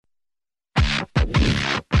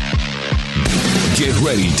Get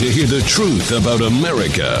ready to hear the truth about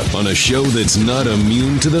America on a show that's not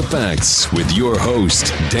immune to the facts with your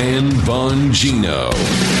host, Dan Bongino.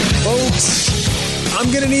 Folks,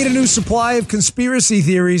 I'm going to need a new supply of conspiracy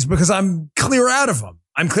theories because I'm clear out of them.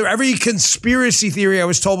 I'm clear. Every conspiracy theory I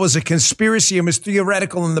was told was a conspiracy and was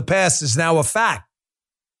theoretical in the past is now a fact.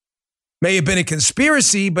 May have been a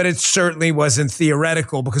conspiracy, but it certainly wasn't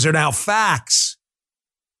theoretical because they're now facts.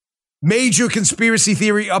 Major conspiracy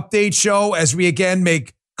theory update show as we again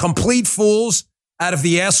make complete fools out of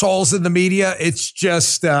the assholes in the media. It's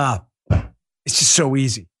just so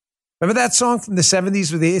easy. Remember that song from the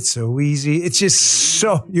 70s with the It's So Easy? It's just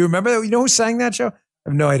so, you remember that? You know who sang that, Joe? I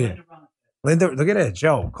have no idea. Linda, look at it.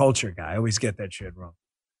 Joe, culture guy. I always get that shit wrong.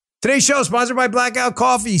 Today's show is sponsored by Blackout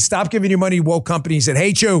Coffee. Stop giving your money to woke companies that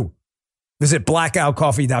hate you. Visit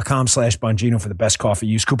blackoutcoffee.com/Bongino for the best coffee.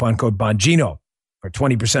 Use coupon code Bongino for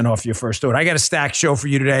 20% off your first order. I got a stacked show for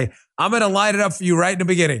you today. I'm going to line it up for you right in the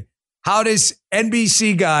beginning. How does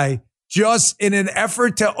NBC guy, just in an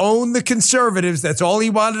effort to own the conservatives, that's all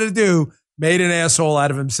he wanted to do, made an asshole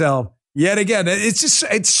out of himself. Yet again,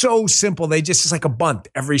 it's so simple. It's like a bunt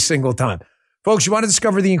every single time. Folks, you want to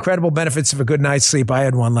discover the incredible benefits of a good night's sleep? I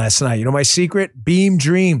had one last night. You know my secret? Beam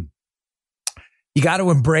Dream. You got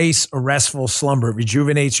to embrace a restful slumber. It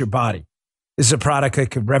rejuvenates your body. This is a product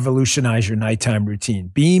that could revolutionize your nighttime routine.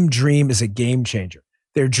 Beam Dream is a game changer.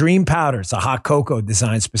 Their Dream Powders, a hot cocoa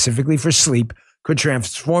designed specifically for sleep, could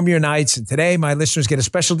transform your nights. And today, my listeners get a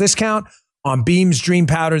special discount on Beam's Dream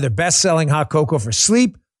Powder, their best-selling hot cocoa for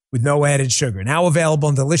sleep with no added sugar. Now available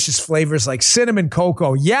in delicious flavors like cinnamon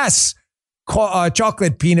cocoa. Yes,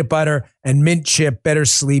 chocolate peanut butter and mint chip. Better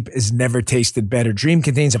sleep is never tasted better. Dream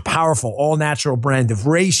contains a powerful all-natural blend of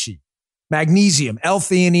reishi, magnesium,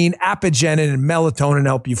 L-theanine, apigenin, and melatonin to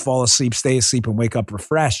help you fall asleep, stay asleep, and wake up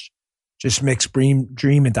refreshed. Just mix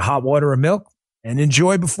Dream into hot water or milk and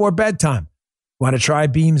enjoy before bedtime. Want to try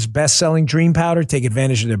Beam's best-selling Dream Powder? Take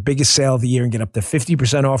advantage of their biggest sale of the year and get up to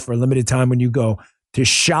 50% off for a limited time when you go to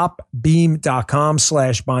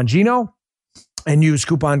shopbeam.com/Bongino and use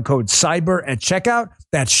coupon code CYBER at checkout.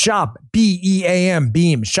 That's shop, B-E-A-M,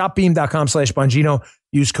 Beam, shopbeam.com/Bongino.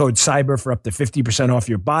 Use code CYBER for up to 50% off.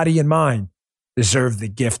 Your body and mind deserve the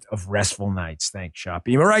gift of restful nights. Thanks, Shop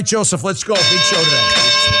Beam. All right, Joseph, let's go. Big show today.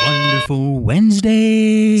 It's Wonderful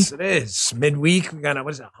Wednesday. Yes, it is. Midweek. We got,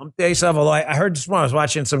 what is it, hump day stuff? Although I heard this morning, I was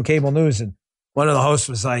watching some cable news and one of the hosts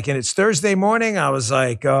was like, and it's Thursday morning. I was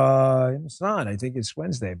like, it's not. I think it's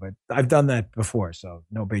Wednesday, but I've done that before, so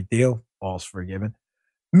no big deal. All's forgiven.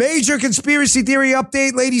 Major conspiracy theory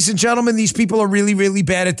update, ladies and gentlemen. These people are really, really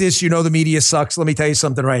bad at this. You know the media sucks. Let me tell you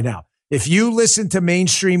something right now. If you listen to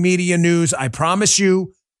mainstream media news, I promise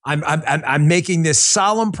you, I'm making this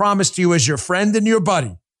solemn promise to you as your friend and your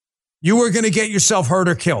buddy. You are going to get yourself hurt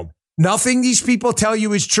or killed. Nothing these people tell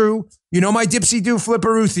you is true. You know my dipsy-do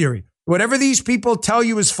flipperoo theory. Whatever these people tell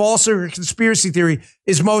you is false or conspiracy theory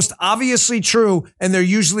is most obviously true, and they're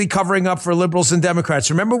usually covering up for liberals and Democrats.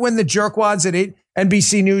 Remember when the jerkwads at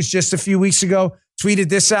NBC News just a few weeks ago tweeted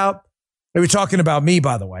this out? They were talking about me,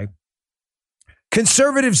 by the way.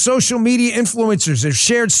 Conservative social media influencers have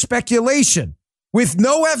shared speculation with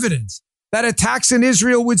no evidence that attacks in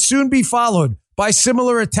Israel would soon be followed by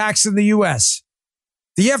similar attacks in the U.S.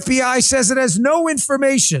 The FBI says it has no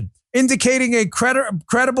information indicating a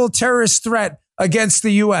credible terrorist threat against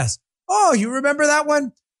the U.S. Oh, you remember that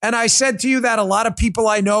one? And I said to you that a lot of people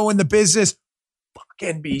I know in the business, fuck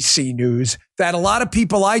NBC News, that a lot of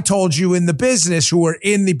people I told you in the business who are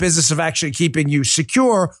in the business of actually keeping you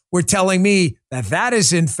secure were telling me that that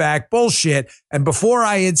is in fact bullshit. And before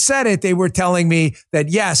I had said it, they were telling me that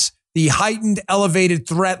yes, the heightened elevated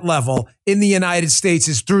threat level in the United States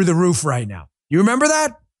is through the roof right now. You remember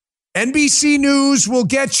that? NBC News will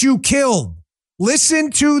get you killed. Listen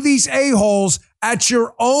to these a-holes at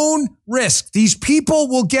your own risk. These people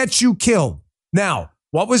will get you killed. Now,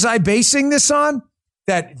 what was I basing this on?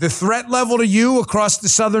 That the threat level to you across the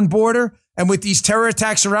southern border and with these terror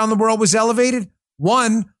attacks around the world was elevated?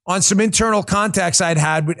 One, on some internal contacts I'd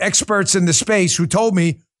had with experts in the space who told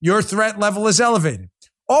me your threat level is elevated.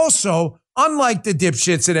 Also, unlike the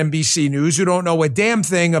dipshits at NBC News who don't know a damn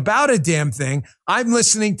thing about a damn thing, I'm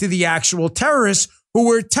listening to the actual terrorists who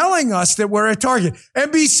were telling us that we're a target.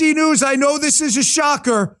 NBC News, I know this is a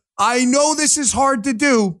shocker. I know this is hard to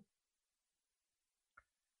do.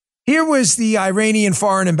 Here was the Iranian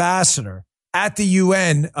foreign ambassador at the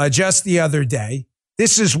UN just the other day.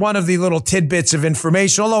 This is one of the little tidbits of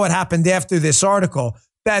information, although it happened after this article,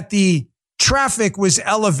 that the traffic was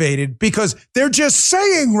elevated because they're just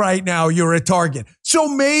saying right now you're a target. So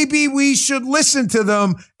maybe we should listen to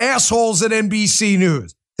them, assholes at NBC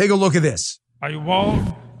News. Take a look at this. I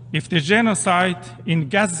vow if the genocide in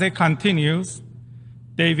Gaza continues,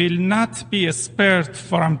 they will not be spared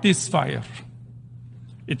from this fire.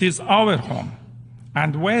 It is our home,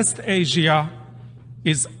 and West Asia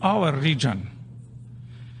is our region.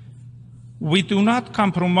 We do not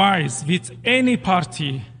compromise with any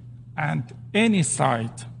party and any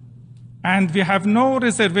side, and we have no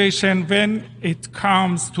reservation when it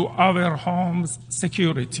comes to our home's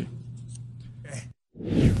security.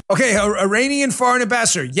 Okay, Iranian foreign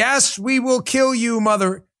ambassador. Yes, we will kill you,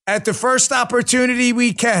 mother, at the first opportunity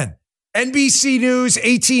we can. NBC News,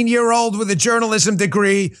 18-year-old with a journalism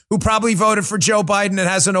degree who probably voted for Joe Biden and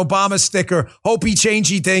has an Obama sticker, hopey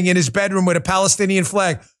changey thing in his bedroom with a Palestinian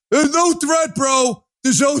flag. There's no threat, bro.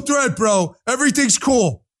 There's no threat, bro. Everything's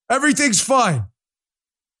cool. Everything's fine.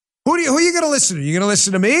 Who are you going to listen to? You going to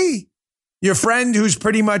listen to me? Your friend who's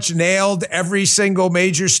pretty much nailed every single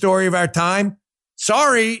major story of our time?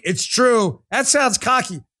 Sorry, it's true. That sounds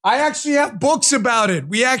cocky. I actually have books about it.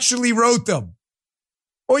 We actually wrote them.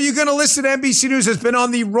 Or you're going to listen to NBC News that's been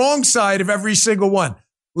on the wrong side of every single one.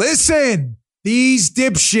 Listen, these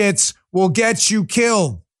dipshits will get you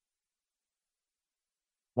killed.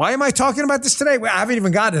 Why am I talking about this today? Well, I haven't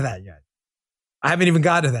even got to that yet.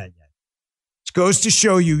 It goes to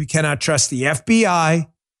show you cannot trust the FBI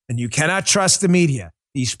and you cannot trust the media.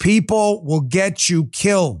 These people will get you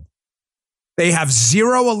killed. They have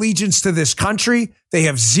zero allegiance to this country. They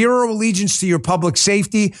have zero allegiance to your public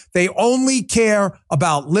safety. They only care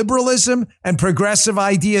about liberalism and progressive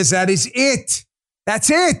ideas. That is it.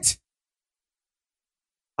 That's it.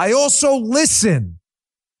 I also listen,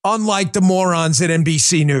 unlike the morons at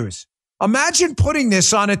NBC News. Imagine putting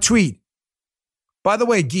this on a tweet. By the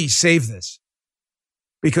way, Guy, save this.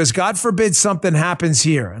 Because God forbid something happens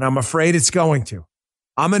here, and I'm afraid it's going to.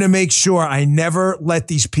 I'm going to make sure I never let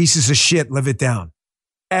these pieces of shit live it down.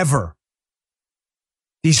 Ever.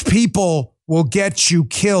 These people will get you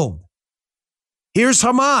killed. Here's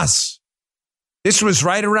Hamas. This was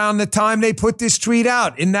right around the time they put this tweet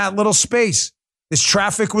out in that little space. This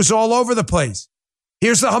traffic was all over the place.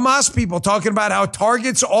 Here's the Hamas people talking about how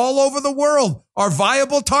targets all over the world are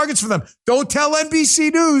viable targets for them. Don't tell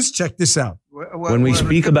NBC News. Check this out. When we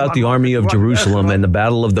speak about the army of Jerusalem and the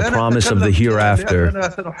battle of the promise of the hereafter,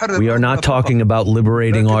 we are not talking about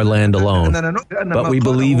liberating our land alone, but we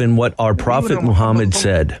believe in what our Prophet Muhammad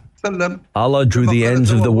said. Allah drew the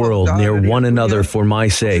ends of the world near one another for my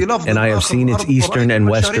sake, and I have seen its eastern and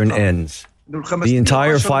western ends. The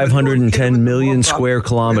entire 510 million square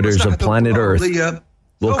kilometers of planet Earth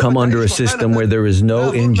will come under a system where there is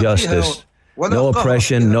no injustice, no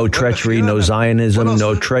oppression, no treachery, no Zionism,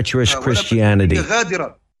 no treacherous Christianity.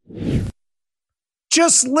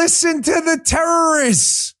 Just listen to the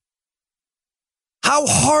terrorists. How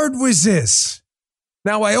hard was this?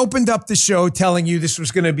 Now, I opened up the show telling you this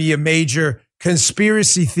was going to be a major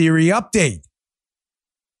conspiracy theory update.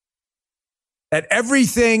 That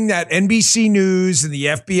everything that NBC News and the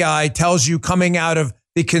FBI tells you coming out of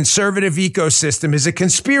the conservative ecosystem is a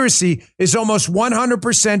conspiracy is almost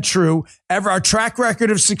 100% true. Our track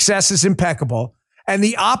record of success is impeccable. And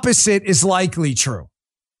the opposite is likely true.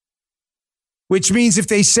 Which means if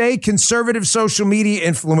they say conservative social media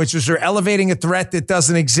influencers are elevating a threat that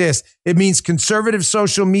doesn't exist, it means conservative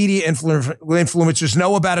social media influencers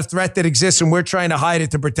know about a threat that exists and we're trying to hide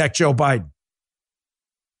it to protect Joe Biden.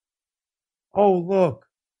 Oh, look.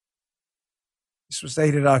 This was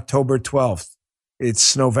dated October 12th.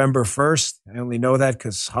 It's November 1st. I only know that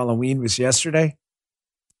because Halloween was yesterday.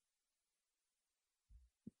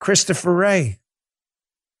 Christopher Wray,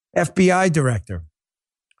 FBI director,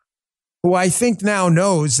 who I think now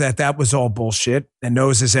knows that that was all bullshit and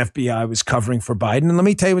knows his FBI was covering for Biden. And let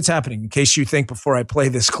me tell you what's happening in case you think before I play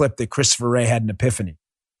this clip that Christopher Wray had an epiphany.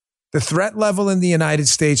 The threat level in the United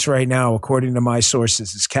States right now, according to my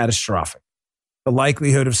sources, is catastrophic. The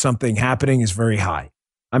likelihood of something happening is very high.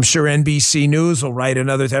 I'm sure NBC News will write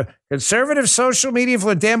another time. Conservative social media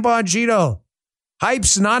for Dan Bongino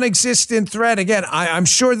hypes non-existent threat. Again, I'm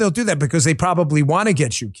sure they'll do that because they probably want to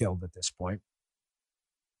get you killed at this point.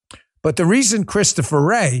 But the reason Christopher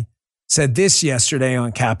Wray said this yesterday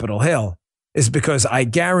on Capitol Hill is because I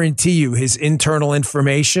guarantee you his internal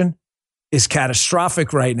information is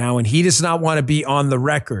catastrophic right now, and he does not want to be on the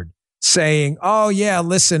record saying, oh, yeah,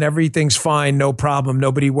 listen, everything's fine, no problem,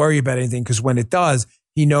 nobody worry about anything, because when it does,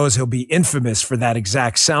 he knows he'll be infamous for that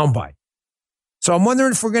exact soundbite. So I'm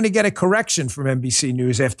wondering if we're going to get a correction from NBC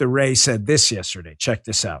News after Wray said this yesterday. Check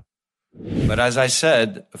this out. But as I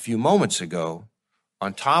said a few moments ago,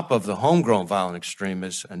 on top of the homegrown violent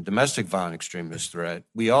extremist and domestic violent extremist threat,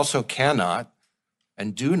 we also cannot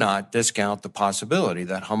and do not discount the possibility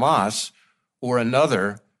that Hamas or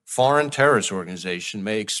another foreign terrorist organization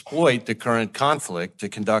may exploit the current conflict to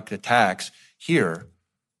conduct attacks here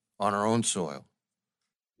on our own soil.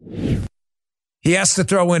 He has to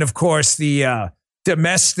throw in, of course, the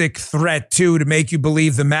domestic threat, too, to make you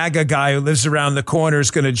believe the MAGA guy who lives around the corner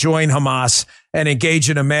is going to join Hamas and engage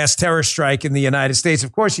in a mass terror strike in the United States.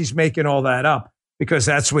 Of course, he's making all that up because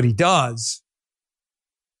that's what he does.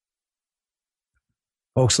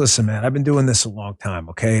 Folks, listen, man, I've been doing this a long time,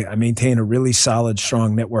 okay? I maintain a really solid,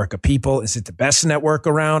 strong network of people. Is it the best network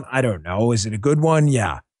around? I don't know. Is it a good one?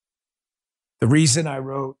 Yeah. The reason I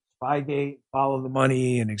wrote Spygate, Follow the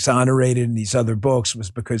Money, and Exonerated and these other books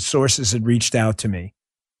was because sources had reached out to me.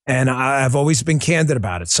 And I've always been candid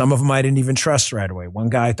about it. Some of them I didn't even trust right away. One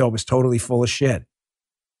guy I thought was totally full of shit.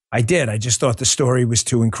 I did. I just thought the story was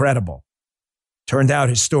too incredible. Turned out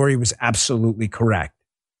his story was absolutely correct.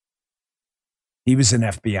 He was an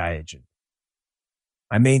FBI agent.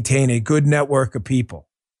 I maintain a good network of people.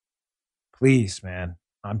 Please, man,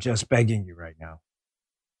 I'm just begging you right now.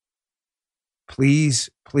 Please,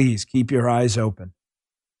 please keep your eyes open.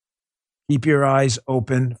 Keep your eyes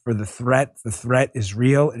open for the threat. The threat is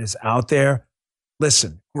real. It is out there.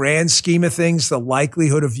 Listen, grand scheme of things, the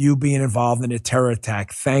likelihood of you being involved in a terror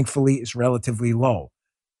attack, thankfully, is relatively low.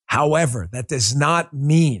 However, that does not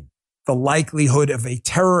mean the likelihood of a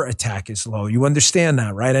terror attack is low. You understand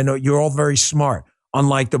that, right? I know you're all very smart,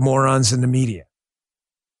 unlike the morons in the media.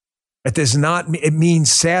 It does not, it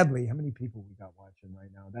means sadly, how many people we got watching right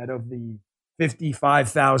now? That of the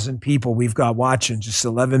 55,000 people we've got watching just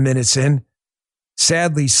 11 minutes in,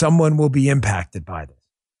 sadly, someone will be impacted by this.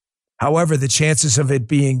 However, the chances of it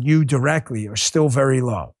being you directly are still very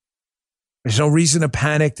low. There's no reason to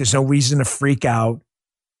panic. There's no reason to freak out.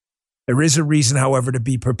 There is a reason, however, to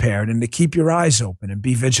be prepared and to keep your eyes open and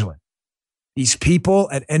be vigilant. These people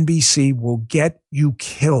at NBC will get you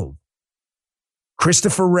killed.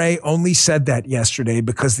 Christopher Wray only said that yesterday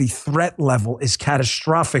because the threat level is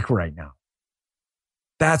catastrophic right now.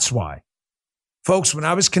 That's why. Folks, when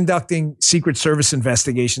I was conducting Secret Service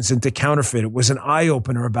investigations into counterfeit, it was an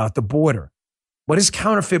eye-opener about the border. What is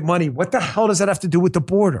counterfeit money? What the hell does that have to do with the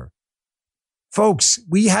border? Folks,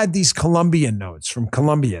 we had these Colombian notes from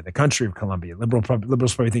Colombia, the country of Colombia. Liberals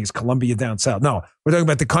probably think it's Colombia down south. No, we're talking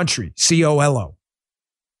about the country, COLO.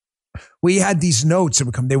 We had these notes that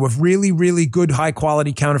would come. They were really, really good,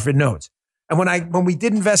 high-quality counterfeit notes. And when we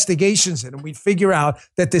did investigations in them, we'd figure out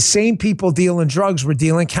that the same people dealing drugs were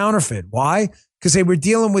dealing counterfeit. Why? Because they were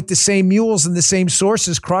dealing with the same mules and the same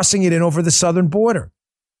sources crossing it in over the southern border.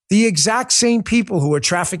 The exact same people who are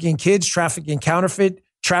trafficking kids, trafficking counterfeit,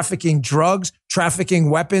 trafficking drugs, trafficking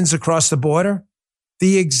weapons across the border,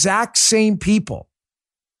 the exact same people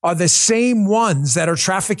are the same ones that are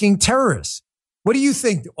trafficking terrorists. What do you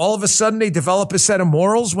think? All of a sudden they develop a set of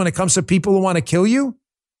morals when it comes to people who want to kill you?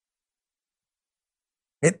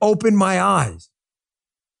 It opened my eyes.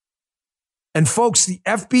 And folks, the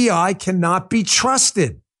FBI cannot be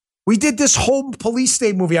trusted. We did this whole police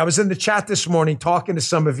state movie. I was in the chat this morning talking to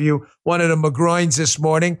some of you, one of the McGroins this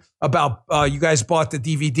morning, about you guys bought the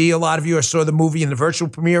DVD. A lot of you saw the movie in the virtual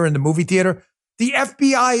premiere in the movie theater. The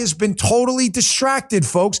FBI has been totally distracted,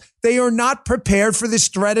 folks. They are not prepared for this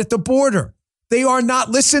threat at the border. They are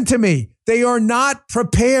not, listen to me, they are not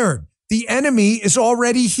prepared. The enemy is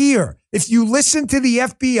already here. If you listen to the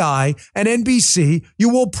FBI and NBC, you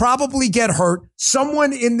will probably get hurt.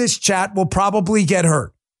 Someone in this chat will probably get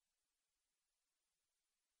hurt.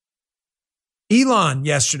 Elon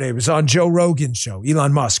yesterday was on Joe Rogan's show,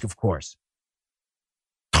 Elon Musk, of course,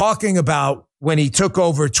 talking about when he took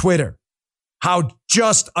over Twitter, how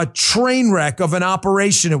just a train wreck of an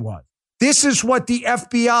operation it was. This is what the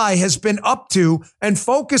FBI has been up to and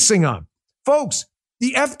focusing on. Folks,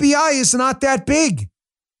 the FBI is not that big.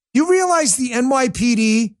 You realize the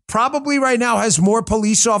NYPD probably right now has more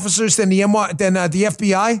police officers than the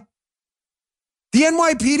FBI? The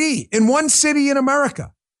NYPD in one city in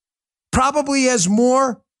America probably has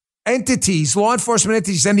more entities, law enforcement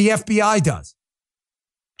entities, than the FBI does.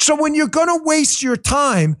 So when you're going to waste your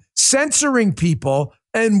time censoring people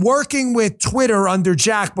and working with Twitter under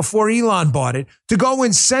Jack before Elon bought it to go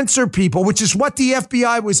and censor people, which is what the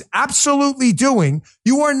FBI was absolutely doing,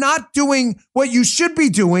 you are not doing what you should be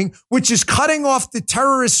doing, which is cutting off the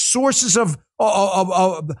terrorist sources of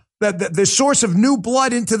the source of new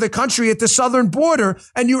blood into the country at the southern border,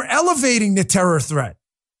 and you're elevating the terror threat.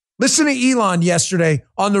 Listen to Elon yesterday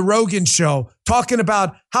on the Rogan show talking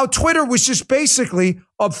about how Twitter was just basically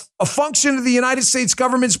a function of the United States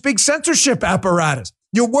government's big censorship apparatus.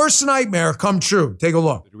 Your worst nightmare come true. Take a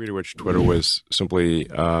look. The degree to which Twitter was simply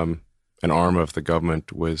an arm of the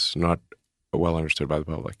government was not well understood by the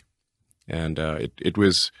public. and it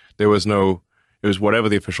was whatever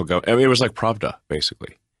the official government. I mean, it was like Pravda,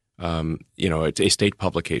 basically. It's a state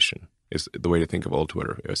publication is the way to think of old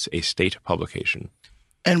Twitter. It's a state publication.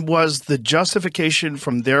 And was the justification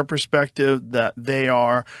from their perspective that they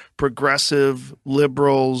are progressive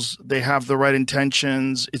liberals, they have the right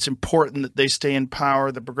intentions, it's important that they stay in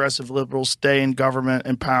power, the progressive liberals stay in government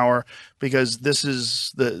and power because this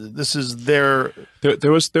is their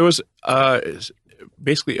there was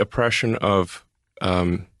basically oppression of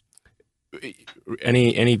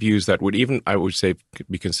any views that would even, I would say,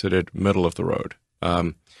 be considered middle of the road.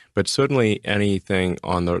 But certainly anything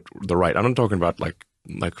on the right. I'm not talking about like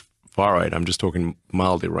far right. I'm just talking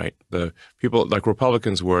mildly right. The people like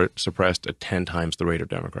Republicans were suppressed at 10 times the rate of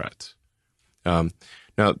Democrats. Now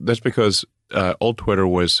that's because old Twitter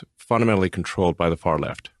was fundamentally controlled by the far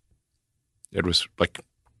left. It was like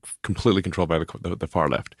completely controlled by the far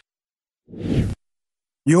left.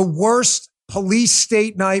 Your worst police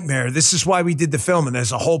state nightmare. This is why we did the film, and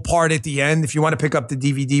there's a whole part at the end. If you want to pick up the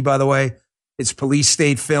DVD, by the way, it's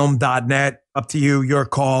policestatefilm.net. Up to you, your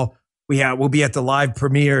call. We'll be at the live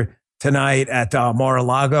premiere tonight at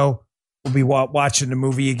Mar-a-Lago. We'll be watching the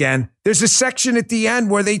movie again. There's a section at the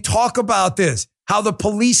end where they talk about this, how the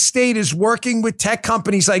police state is working with tech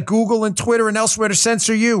companies like Google and Twitter and elsewhere to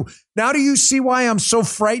censor you. Now do you see why I'm so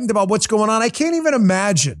frightened about what's going on? I can't even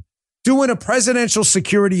imagine doing a presidential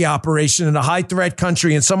security operation in a high-threat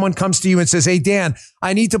country and someone comes to you and says, hey, Dan,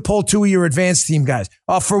 I need to pull 2 of your advanced team guys.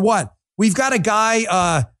 For what? We've got a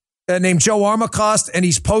guy named Joe Armacost, and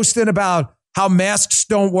he's posting about how masks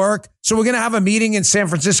don't work. So we're going to have a meeting in San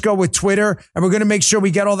Francisco with Twitter, and we're going to make sure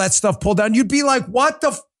we get all that stuff pulled down. You'd be like, what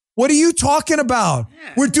are you talking about?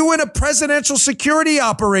 Yeah. We're doing a presidential security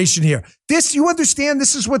operation here. You understand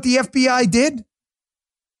this is what the FBI did?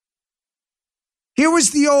 Here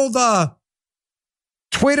was the old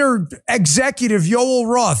Twitter executive, Yoel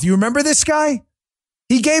Roth. You remember this guy?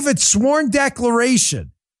 He gave a sworn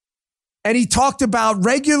declaration, and he talked about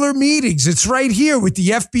regular meetings. It's right here with the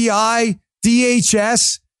FBI,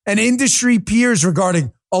 DHS, and industry peers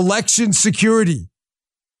regarding election security.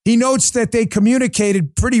 He notes that they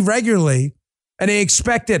communicated pretty regularly, and they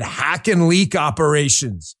expected hack and leak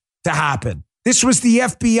operations to happen. This was the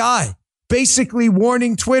FBI. Basically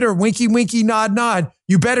warning Twitter, winky, winky, nod, nod,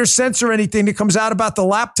 you better censor anything that comes out about the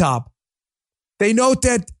laptop. They note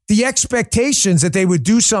that the expectations that they would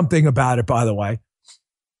do something about it, by the way,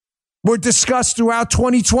 were discussed throughout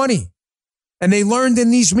 2020. And they learned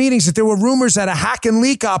in these meetings that there were rumors that a hack and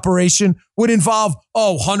leak operation would involve,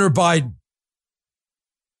 Hunter Biden.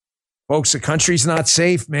 Folks, the country's not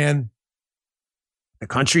safe, man. The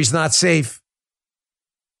country's not safe.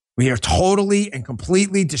 We are totally and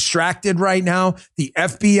completely distracted right now. The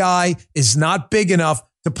FBI is not big enough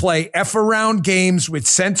to play F-around games with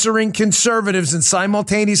censoring conservatives and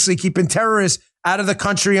simultaneously keeping terrorists out of the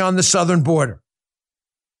country on the southern border.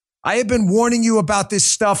 I have been warning you about this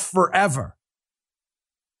stuff forever.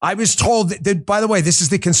 I was told that, by the way, this is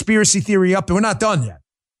the conspiracy theory up, and we're not done yet.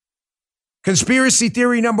 Conspiracy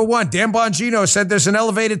theory number 1, Dan Bongino said there's an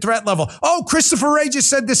elevated threat level. Christopher Wray just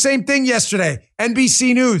said the same thing yesterday.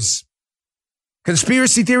 NBC News.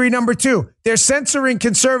 Conspiracy theory number 2, they're censoring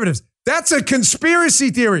conservatives. That's a conspiracy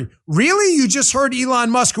theory. Really? You just heard Elon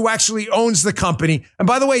Musk, who actually owns the company, and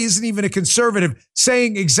by the way, isn't even a conservative,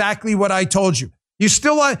 saying exactly what I told you. You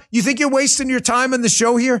think you're wasting your time on the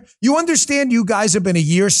show here? You understand you guys have been a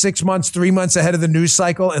year, 6 months, 3 months ahead of the news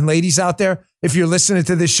cycle, and ladies out there, if you're listening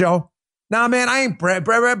to this show, nah, man, I ain't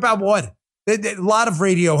about what? A lot of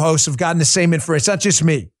radio hosts have gotten the same information. It's not just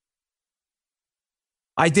me.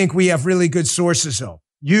 I think we have really good sources, though.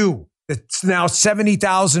 It's now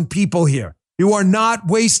 70,000 people here. You are not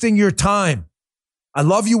wasting your time. I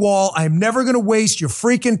love you all. I'm never going to waste your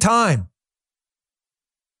freaking time.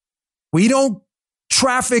 We don't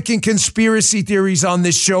traffic in conspiracy theories on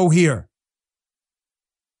this show here.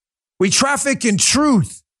 We traffic in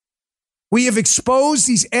truth. We have exposed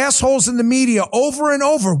these assholes in the media over and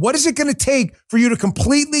over. What is it going to take for you to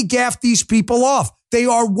completely gaff these people off? They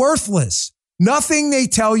are worthless. Nothing they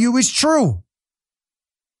tell you is true.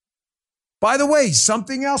 By the way,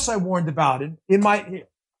 something else I warned about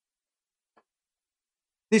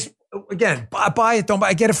this again, buy it, don't buy.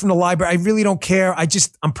 I get it from the library. I really don't care.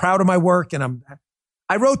 I'm proud of my work, and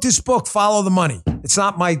I wrote this book, Follow the Money. It's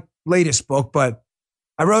not my latest book, but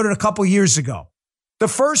I wrote it a couple years ago. The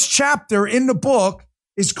first chapter in the book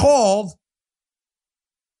is called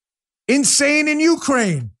Insane in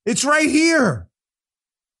Ukraine. It's right here.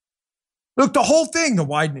 Look, the whole thing, the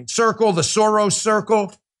widening circle, the Soros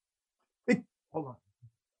circle. Hold on.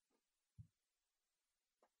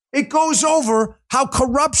 It goes over how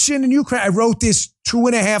corruption in Ukraine. I wrote this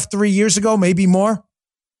 2.5, 3 years ago, maybe more.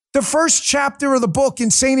 The first chapter of the book,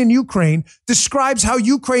 Insane in Ukraine, describes how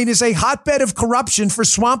Ukraine is a hotbed of corruption for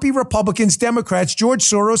swampy Republicans, Democrats, George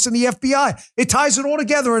Soros, and the FBI. It ties it all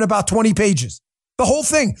together in about 20 pages. The whole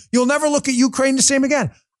thing. You'll never look at Ukraine the same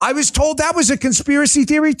again. I was told that was a conspiracy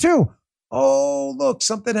theory too. Oh, look,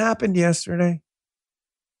 something happened yesterday.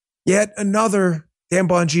 Yet another, Dan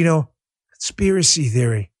Bongino, conspiracy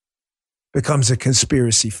theory becomes a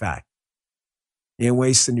conspiracy fact. You ain't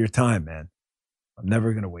wasting your time, man. I'm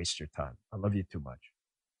never going to waste your time. I love you too much.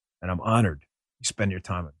 And I'm honored you spend your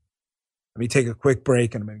time with me. Let me take a quick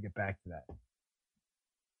break and I'm going to get back to that.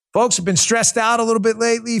 Folks have been stressed out a little bit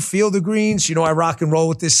lately. Field of Greens. You know, I rock and roll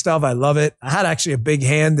with this stuff. I love it. I had actually a big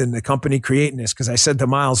hand in the company creating this because I said to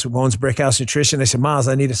Miles, who owns Brickhouse Nutrition, I said, Miles,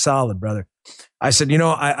 I need a solid, brother. I said, you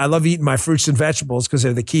know, I love eating my fruits and vegetables because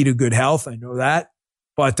they're the key to good health. I know that.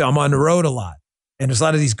 But I'm on the road a lot. And there's a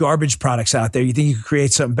lot of these garbage products out there. You think you could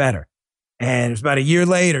create something better. And it was about a year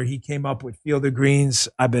later, he came up with Field of Greens.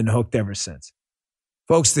 I've been hooked ever since.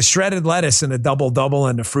 Folks, the shredded lettuce and a double-double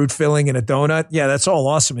and the fruit filling and a donut, yeah, that's all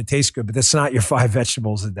awesome. It tastes good, but that's not your 5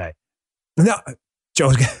 vegetables a day. No,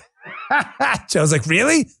 Joe's like,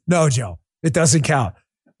 really? No, Joe, it doesn't count.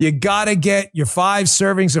 You got to get your 5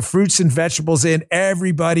 servings of fruits and vegetables in.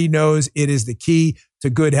 Everybody knows it is the key to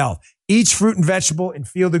good health. Each fruit and vegetable in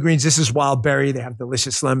Field of Greens, this is wild berry. They have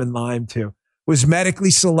delicious lemon lime too, was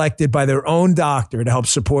medically selected by their own doctor to help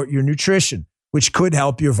support your nutrition, which could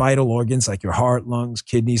help your vital organs like your heart, lungs,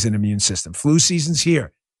 kidneys, and immune system. Flu season's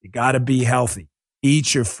here. You got to be healthy.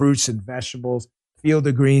 Eat your fruits and vegetables. Field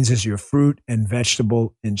of Greens is your fruit and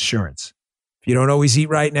vegetable insurance. If you don't always eat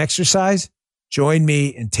right and exercise, join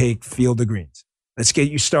me and take Field of Greens. Let's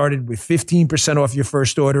get you started with 15% off your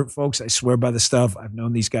first order. Folks, I swear by the stuff. I've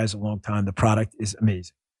known these guys a long time. The product is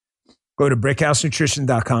amazing. Go to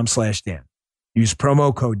brickhousenutrition.com/Dan. Use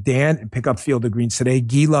promo code Dan and pick up Field of Greens today.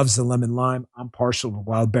 Guy loves the lemon lime. I'm partial to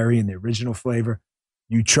wild berry and the original flavor.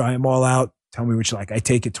 You try them all out. Tell me what you like. I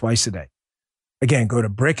take it twice a day. Again, go to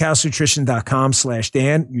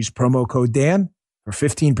brickhousenutrition.com/Dan. Use promo code Dan for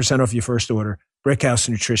 15% off your first order.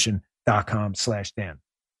 brickhousenutrition.com/Dan.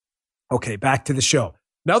 Okay, back to the show.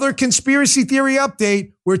 Another conspiracy theory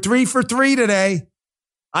update. We're 3 for 3 today.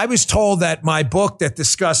 I was told that my book that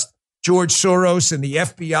discussed George Soros and the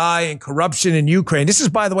FBI and corruption in Ukraine. This is,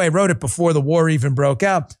 by the way, I wrote it before the war even broke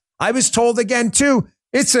out. I was told again, too,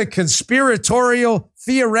 it's a conspiratorial,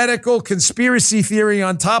 theoretical conspiracy theory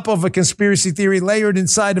on top of a conspiracy theory layered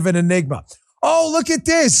inside of an enigma. Oh, look at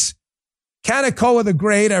this. Kanakoa the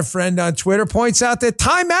Great, our friend on Twitter, points out that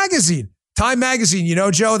Time Magazine, you know,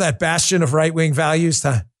 Joe, that bastion of right-wing values,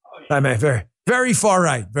 Time, very far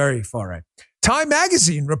right, very far right. Time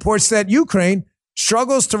Magazine reports that Ukraine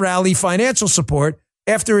struggles to rally financial support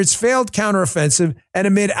after its failed counteroffensive and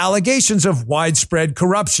amid allegations of widespread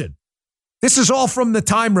corruption. This is all from the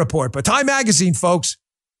Time report, but Time Magazine, folks,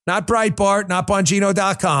 not Breitbart, not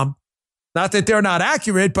Bongino.com. Not that they're not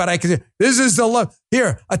accurate, but this is the look.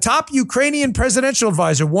 Here, a top Ukrainian presidential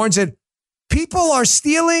advisor warns that people are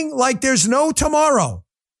stealing like there's no tomorrow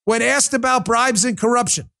when asked about bribes and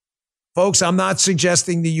corruption. Folks, I'm not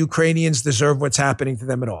suggesting the Ukrainians deserve what's happening to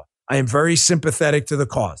them at all. I am very sympathetic to the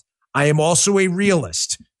cause. I am also a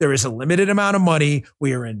realist. There is a limited amount of money.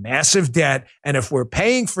 We are in massive debt. And if we're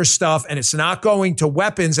paying for stuff and it's not going to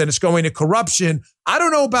weapons and it's going to corruption, I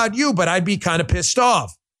don't know about you, but I'd be kind of pissed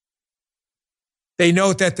off. They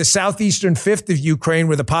note that the southeastern fifth of Ukraine,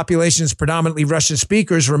 where the population is predominantly Russian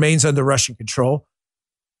speakers, remains under Russian control.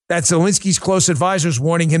 That Zelensky's close advisors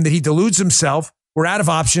warning him that he deludes himself. We're out of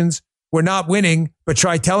options. We're not winning, but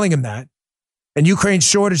try telling him that. And Ukraine's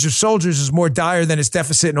shortage of soldiers is more dire than its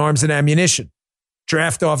deficit in arms and ammunition.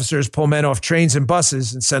 Draft officers pull men off trains and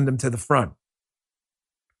buses and send them to the front.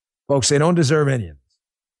 Folks, they don't deserve any of this.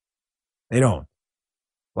 They don't.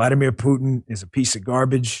 Vladimir Putin is a piece of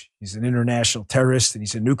garbage. He's an international terrorist, and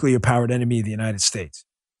he's a nuclear-powered enemy of the United States.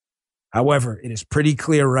 However, it is pretty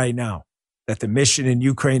clear right now that the mission in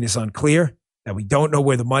Ukraine is unclear, that we don't know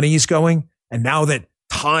where the money is going, and now that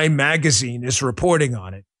Time Magazine is reporting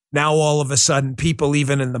on it, now all of a sudden people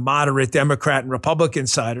even in the moderate Democrat and Republican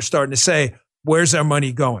side are starting to say, where's our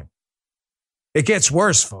money going? It gets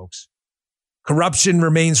worse, folks. Corruption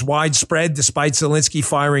remains widespread despite Zelensky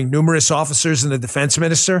firing numerous officers and the defense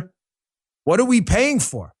minister. What are we paying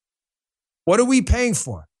for? What are we paying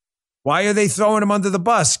for? Why are they throwing him under the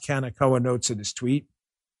bus? Kanakoa notes in his tweet.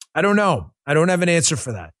 I don't know. I don't have an answer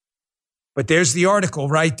for that. But there's the article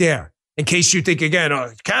right there. In case you think again,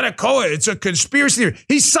 oh, Kanakoa, it's a conspiracy theory.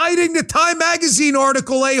 He's citing the Time Magazine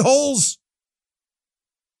article, a-holes.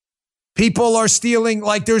 People are stealing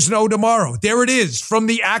like there's no tomorrow. There it is from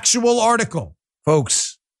the actual article.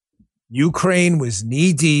 Folks, Ukraine was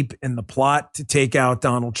knee deep in the plot to take out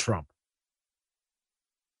Donald Trump.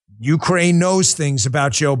 Ukraine knows things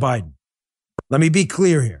about Joe Biden. Let me be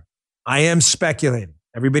clear here. I am speculating.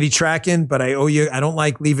 Everybody tracking, but I don't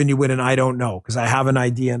like leaving you with an I don't know because I have an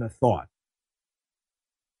idea and a thought.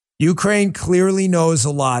 Ukraine clearly knows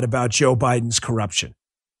a lot about Joe Biden's corruption.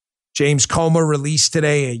 James Comer released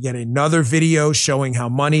today yet another video showing how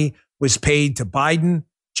money was paid to Biden,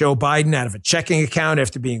 Joe Biden, out of a checking account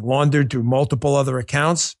after being laundered through multiple other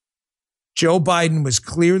accounts. Joe Biden was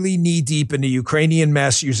clearly knee-deep in the Ukrainian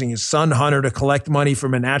mess using his son Hunter to collect money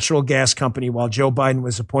from a natural gas company while Joe Biden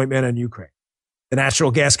was appointment on Ukraine. The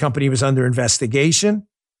natural gas company was under investigation.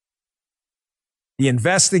 The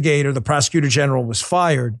investigator, the prosecutor general, was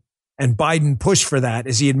fired, and Biden pushed for that,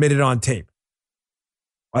 as he admitted on tape.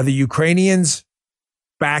 Are the Ukrainians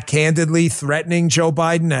backhandedly threatening Joe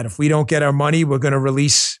Biden that if we don't get our money, we're going to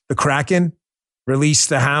release the Kraken, release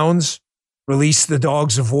the hounds, release the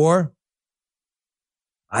dogs of war?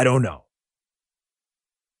 I don't know.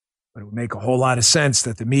 But it would make a whole lot of sense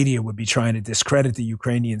that the media would be trying to discredit the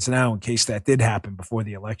Ukrainians now in case that did happen before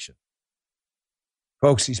the election.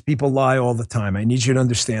 Folks, these people lie all the time. I need you to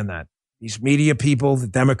understand that. These media people, the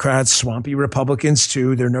Democrats, swampy Republicans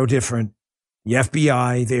too, they're no different. The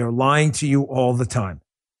FBI, they are lying to you all the time.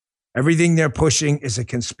 Everything they're pushing is a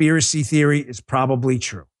conspiracy theory, is probably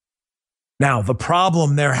true. Now, the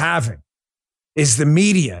problem they're having is the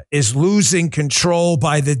media is losing control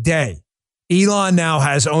by the day. Elon now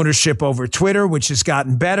has ownership over Twitter, which has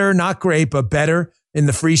gotten better, not great, but better in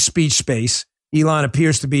the free speech space. Elon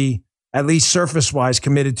appears to be, at least surface-wise,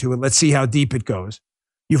 committed to it. Let's see how deep it goes.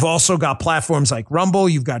 You've also got platforms like Rumble.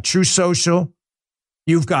 You've got True Social.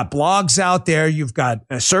 You've got blogs out there. You've got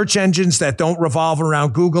search engines that don't revolve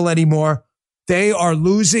around Google anymore. They are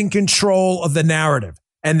losing control of the narrative.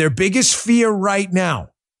 And their biggest fear right now,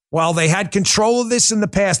 while they had control of this in the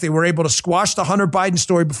past, they were able to squash the Hunter Biden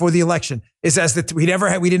story before the election, is as that we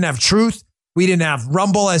didn't have Truth. We didn't have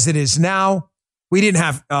Rumble as it is now. We didn't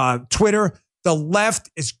have Twitter. The left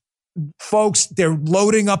is, folks, they're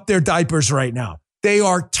loading up their diapers right now. They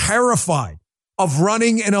are terrified of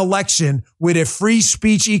running an election with a free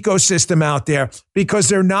speech ecosystem out there because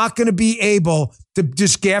they're not going to be able to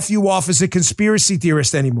just gaff you off as a conspiracy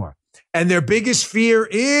theorist anymore. And their biggest fear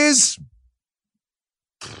is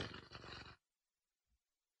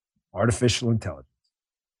artificial intelligence.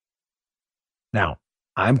 Now,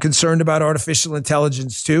 I'm concerned about artificial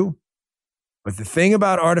intelligence too, but the thing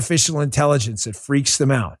about artificial intelligence that freaks them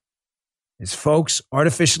out is, folks,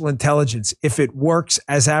 artificial intelligence, if it works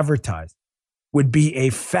as advertised, would be a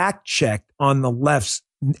fact check on the left's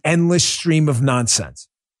endless stream of nonsense.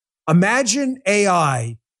 Imagine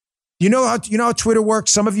AI. You know how Twitter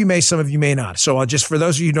works? Some of you may not. So I'll just, for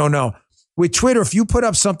those of you who don't know, with Twitter, if you put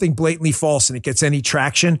up something blatantly false and it gets any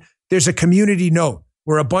traction, there's a community note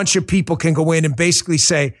where a bunch of people can go in and basically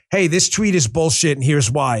say, hey, this tweet is bullshit and here's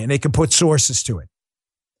why. And they can put sources to it.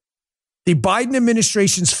 The Biden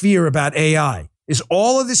administration's fear about AI is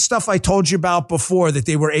all of this stuff I told you about before that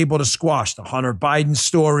they were able to squash. The Hunter Biden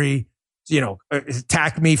story,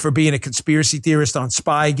 attack me for being a conspiracy theorist on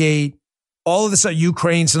Spygate, all of this,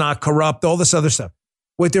 Ukraine's not corrupt, all this other stuff.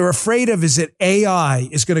 What they're afraid of is that AI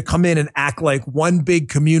is going to come in and act like one big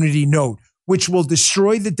community note, which will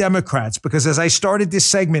destroy the Democrats because, as I started this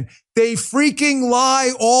segment, they freaking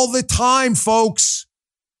lie all the time, folks.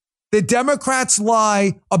 The Democrats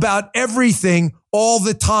lie about everything all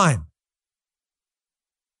the time.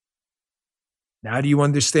 Now, do you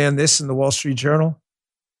understand this in the Wall Street Journal?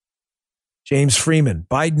 James Freeman,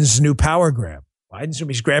 Biden's new power grab.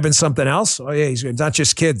 He's grabbing something else? Oh, yeah, he's not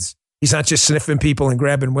just kids. He's not just sniffing people and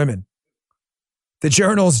grabbing women. The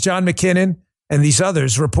Journal's John McKinnon and these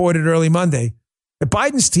others reported early Monday that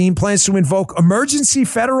Biden's team plans to invoke emergency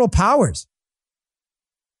federal powers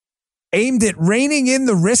aimed at reining in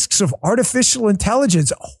the risks of artificial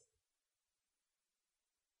intelligence. Oh.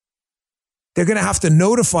 They're going to have to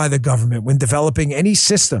notify the government when developing any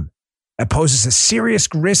system that poses a serious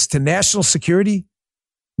risk to national security,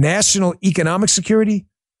 national economic security,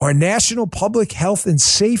 or national public health and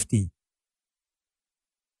safety.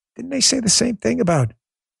 Didn't they say the same thing about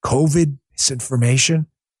COVID misinformation?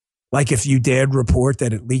 Like if you dared report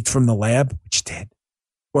that it leaked from the lab, which did,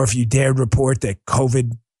 or if you dared report that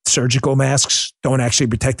COVID surgical masks don't actually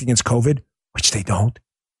protect against COVID, which they don't,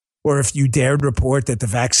 or if you dared report that the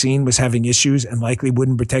vaccine was having issues and likely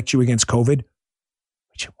wouldn't protect you against COVID,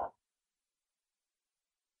 which it won't.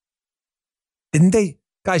 Didn't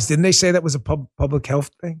they say that was a public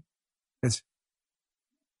health thing?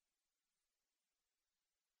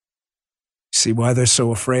 See why they're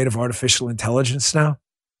so afraid of artificial intelligence now?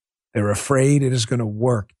 They're afraid it is going to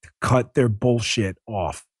work to cut their bullshit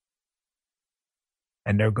off.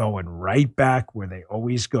 And they're going right back where they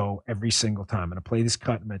always go every single time. I'm going to play this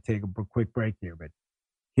cut. I'm going to take a quick break here. But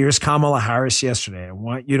here's Kamala Harris yesterday. I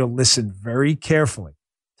want you to listen very carefully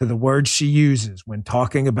to the words she uses when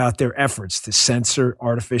talking about their efforts to censor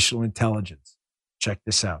artificial intelligence. Check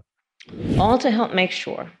this out. All to help make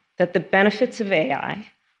sure that the benefits of AI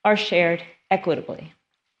are shared equitably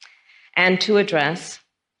and to address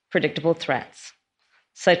predictable threats,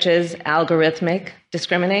 such as algorithmic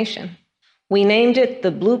discrimination. We named it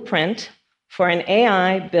the Blueprint for an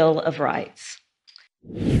AI Bill of Rights.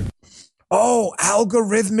 Oh,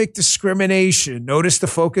 algorithmic discrimination. Notice the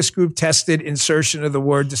focus group tested insertion of the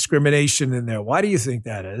word discrimination in there. Why do you think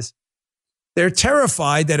that is? They're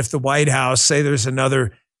terrified that if the White House, say there's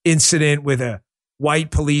another incident with a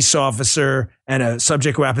white police officer and a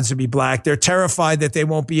subject who happens to be black, they're terrified that they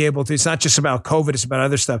won't be able to. It's not just about COVID, it's about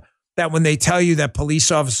other stuff. That when they tell you that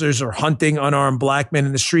police officers are hunting unarmed black men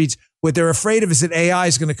in the streets, what they're afraid of is that AI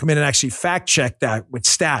is going to come in and actually fact check that with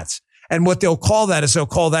stats. And what they'll call that is they'll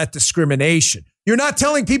call that discrimination. You're not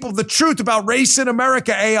telling people the truth about race in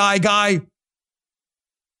America, AI guy.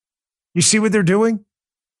 You see what they're doing?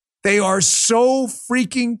 They are so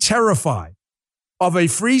freaking terrified of a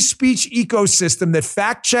free speech ecosystem that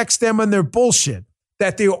fact checks them on their bullshit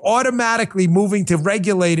that they're automatically moving to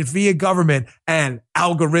regulate it via government and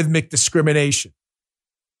algorithmic discrimination.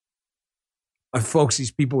 Folks,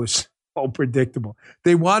 these people are so predictable.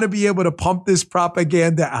 They want to be able to pump this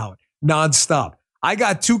propaganda out nonstop. I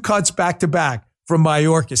got 2 cuts back to back from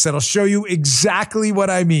Mayorkas that'll show you exactly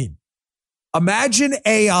what I mean. Imagine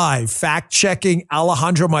AI fact-checking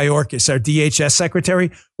Alejandro Mayorkas, our DHS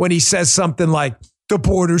secretary, when he says something like, the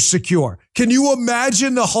border's secure. Can you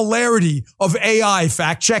imagine the hilarity of AI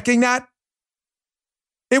fact-checking that?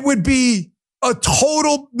 It would be a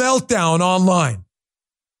total meltdown online.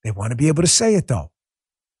 They want to be able to say it, though.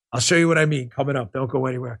 I'll show you what I mean coming up. Don't go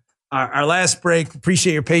anywhere. Our last break.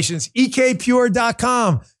 Appreciate your patience.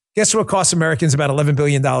 ekpure.com. Guess what costs Americans about $11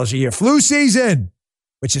 billion a year? Flu season,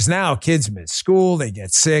 which is now kids miss school. They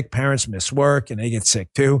get sick. Parents miss work, and they get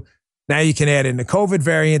sick, too. Now you can add in the COVID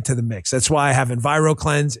variant to the mix. That's why I have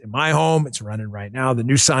EnviroCleanse in my home. It's running right now. The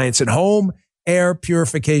new science at home air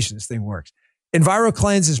purification. This thing works.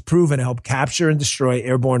 EnviroCleanse is proven to help capture and destroy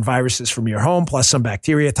airborne viruses from your home, plus some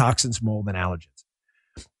bacteria, toxins, mold, and allergens.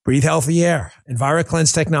 Breathe healthy air.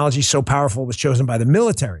 EnviroCleanse technology so powerful was chosen by the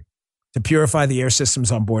military to purify the air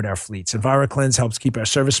systems on board our fleets. EnviroCleanse helps keep our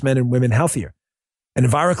servicemen and women healthier. And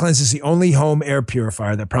EnviroCleanse is the only home air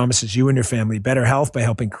purifier that promises you and your family better health by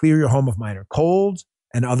helping clear your home of minor colds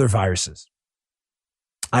and other viruses.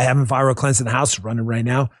 I have EnviroCleanse in the house running right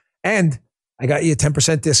now, and I got you a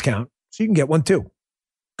 10% discount, so you can get one too.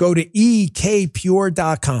 Go to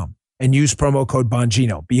ekpure.com and use promo code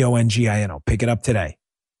Bongino, Bongino. Pick it up today.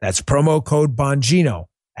 That's promo code Bongino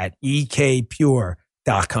at ekpure.com.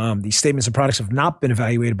 These statements and products have not been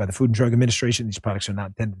evaluated by the Food and Drug Administration. These products are not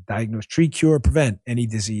intended to diagnose, treat, cure, or prevent any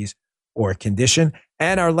disease or condition.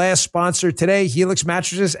 And our last sponsor today, Helix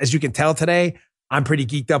Mattresses. As you can tell today, I'm pretty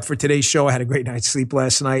geeked up for today's show. I had a great night's sleep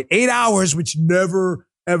last night. 8 hours, which never,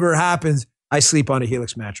 ever happens. I sleep on a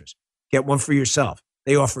Helix mattress. Get one for yourself.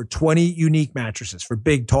 They offer 20 unique mattresses for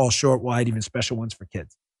big, tall, short, wide, even special ones for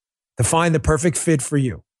kids. To find the perfect fit for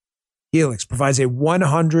you, Helix provides a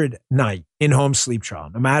 100-night in-home sleep trial.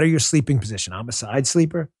 No matter your sleeping position, I'm a side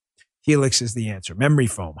sleeper. Helix is the answer. Memory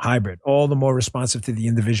foam, hybrid, all the more responsive to the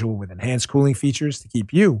individual with enhanced cooling features to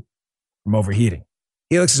keep you from overheating.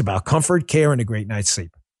 Helix is about comfort, care, and a great night's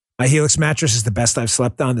sleep. My Helix mattress is the best I've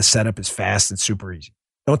slept on. The setup is fast and super easy.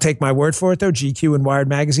 Don't take my word for it, though. GQ and Wired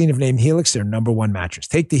Magazine have named Helix their #1 mattress.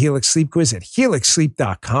 Take the Helix Sleep Quiz at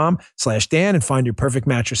helixsleep.com/Dan and find your perfect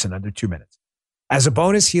mattress in under 2 minutes. As a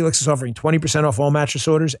bonus, Helix is offering 20% off all mattress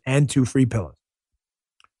orders and 2 free pillows.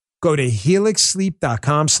 Go to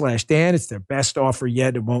helixsleep.com/Dan. It's their best offer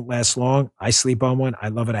yet. It won't last long. I sleep on one. I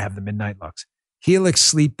love it. I have the Midnight Lux.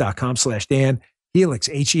 helixsleep.com/Dan. Helix,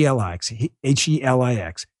 Helix,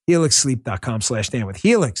 Helix. helixsleep.com/Dan. With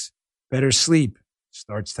Helix, better sleep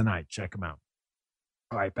starts tonight. Check them out.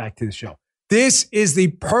 All right, back to the show. This is the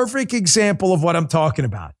perfect example of what I'm talking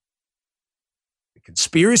about.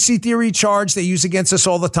 Conspiracy theory charge they use against us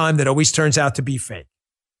all the time that always turns out to be fake.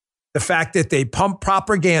 The fact that they pump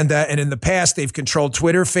propaganda, and in the past they've controlled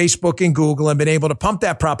Twitter, Facebook, and Google and been able to pump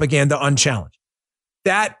that propaganda unchallenged.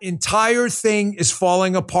 That entire thing is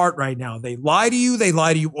falling apart right now. They lie to you. They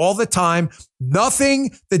lie to you all the time.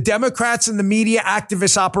 Nothing the Democrats and the media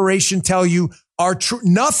activist operation tell you are true.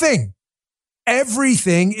 Nothing.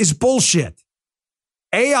 Everything is bullshit.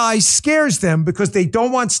 AI scares them because they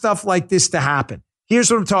don't want stuff like this to happen.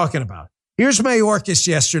 Here's what I'm talking about. Here's Mayorkas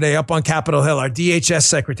yesterday up on Capitol Hill, our DHS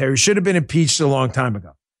secretary, should have been impeached a long time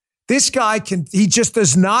ago. This guy he just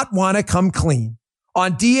does not want to come clean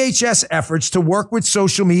on DHS efforts to work with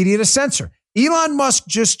social media to censor. Elon Musk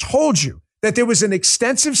just told you that there was an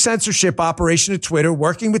extensive censorship operation at Twitter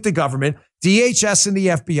working with the government, DHS and the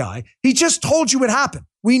FBI. He just told you it happened.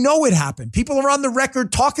 We know it happened. People are on the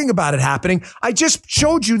record talking about it happening. I just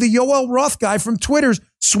showed you the Yoel Roth guy from Twitter's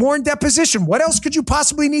sworn deposition. What else could you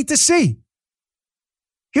possibly need to see?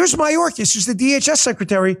 Here's Mayorkas, who's the DHS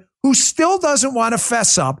secretary, who still doesn't want to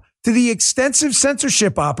fess up to the extensive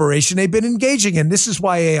censorship operation they've been engaging in. This is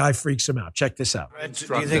why AI freaks him out. Check this out.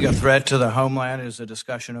 Do you think a threat to the homeland is a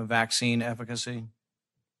discussion of vaccine efficacy?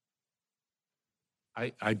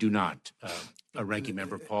 I do not, Ranking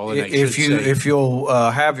Member Paul. And if you'll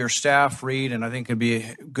have your staff read, and I think it'd be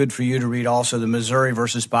good for you to read also the Missouri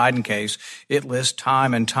versus Biden case, it lists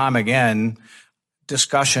time and time again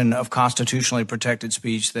discussion of constitutionally protected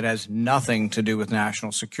speech that has nothing to do with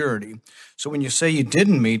national security. So when you say you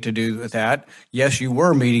didn't meet to do with that, yes, you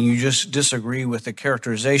were meeting. You just disagree with the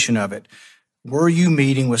characterization of it. Were you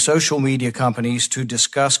meeting with social media companies to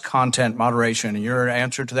discuss content moderation? And your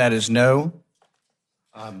answer to that is no.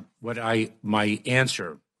 My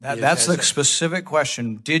answer. That's the specific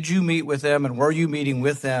question. Did you meet with them, and were you meeting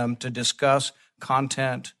with them to discuss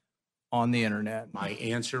content on the internet? My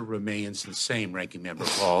answer remains the same, Ranking Member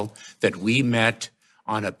Paul, that we met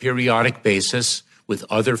on a periodic basis with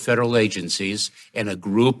other federal agencies and a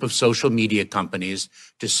group of social media companies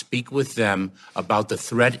to speak with them about the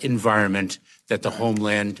threat environment that the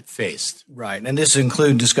homeland faced. Right. And this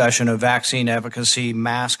includes discussion of vaccine efficacy,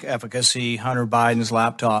 mask efficacy, Hunter Biden's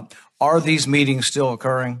laptop. Are these meetings still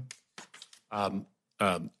occurring?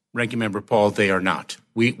 Ranking Member Paul, they are not.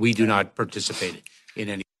 We do not participate in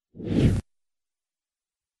any.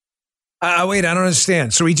 Wait, I don't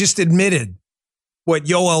understand. So he just admitted what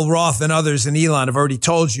Yoel Roth and others and Elon have already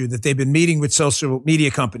told you, that they've been meeting with social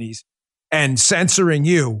media companies and censoring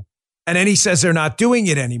you. And then he says they're not doing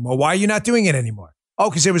it anymore. Why are you not doing it anymore? Oh,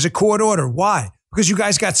 because there was a court order. Why? Because you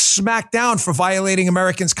guys got smacked down for violating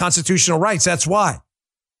Americans' constitutional rights. That's why.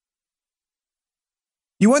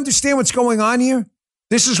 You understand what's going on here?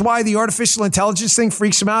 This is why the artificial intelligence thing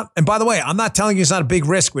freaks him out. And by the way, I'm not telling you it's not a big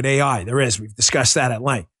risk with AI. There is. We've discussed that at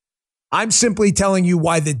length. I'm simply telling you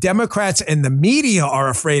why the Democrats and the media are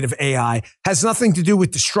afraid of AI has nothing to do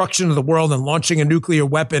with destruction of the world and launching a nuclear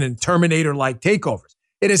weapon and Terminator-like takeovers.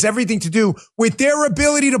 It has everything to do with their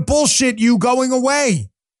ability to bullshit you going away.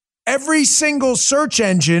 Every single search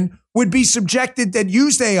engine would be subjected that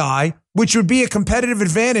used AI, which would be a competitive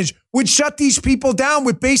advantage, would shut these people down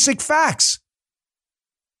with basic facts.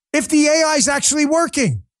 If the AI is actually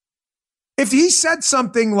working. If he said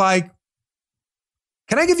something like,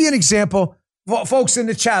 can I give you an example? Folks in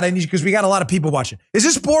the chat, I need you because we got a lot of people watching. Is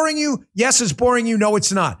this boring you? Yes, it's boring you. No,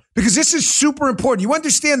 it's not. Because this is super important. You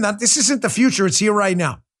understand that this isn't the future. It's here right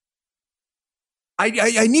now.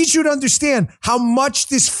 I need you to understand how much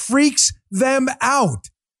this freaks them out.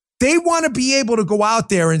 They want to be able to go out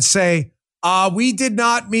there and say, we did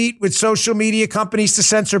not meet with social media companies to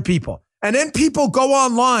censor people. And then people go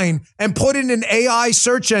online and put in an AI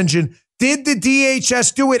search engine. Did the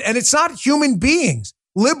DHS do it? And it's not human beings,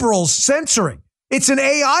 liberals censoring. It's an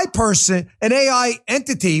AI person, an AI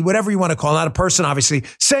entity, whatever you want to call it, not a person, obviously,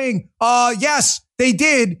 saying, yes, they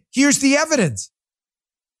did. Here's the evidence.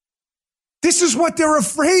 This is what they're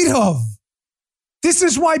afraid of. This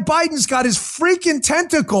is why Biden's got his freaking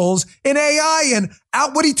tentacles in AI and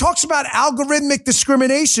what he talks about algorithmic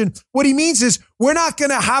discrimination. What he means is we're not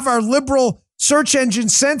going to have our liberal search engine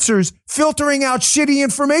censors filtering out shitty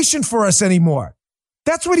information for us anymore.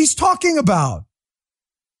 That's what he's talking about.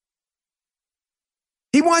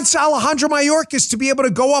 He wants Alejandro Mayorkas to be able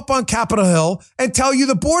to go up on Capitol Hill and tell you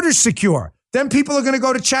the border's secure. Then people are going to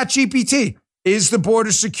go to ChatGPT. Is the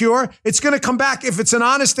border secure? It's going to come back, if it's an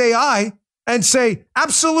honest AI, and say,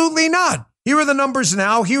 absolutely not. Here are the numbers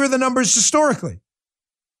now. Here are the numbers historically.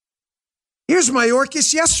 Here's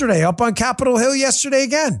Mayorkas yesterday up on Capitol Hill yesterday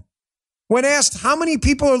again. When asked how many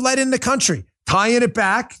people are let in the country, tying it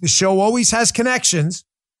back, the show always has connections,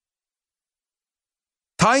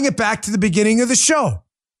 tying it back to the beginning of the show.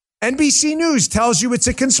 NBC News tells you it's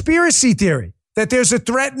a conspiracy theory, that there's a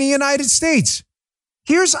threat in the United States.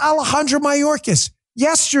 Here's Alejandro Mayorkas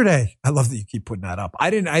yesterday. I love that you keep putting that up. I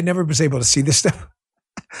never was able to see this stuff.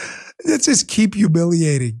 Let's just keep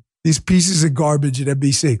humiliating these pieces of garbage at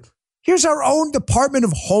NBC. Here's our own Department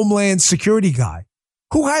of Homeland Security guy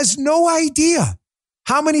who has no idea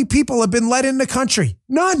how many people have been let in the country.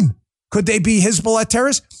 None. Could they be Hezbollah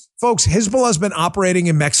terrorists? Folks, Hezbollah has been operating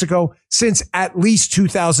in Mexico since at least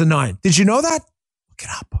 2009. Did you know that? Look it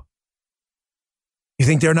up. You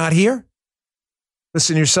think they're not here?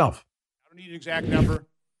 Listen yourself. I don't need an exact number.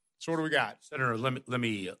 So what do we got? Senator, let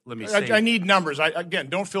me say. I need numbers. Again,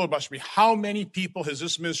 don't filibuster me. How many people has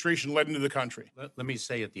this administration led into the country? Let me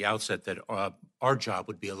say at the outset that our job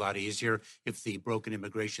would be a lot easier if the broken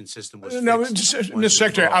immigration system was fixed. No, Mr.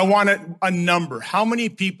 Secretary, I want a number. How many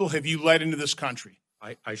people have you led into this country?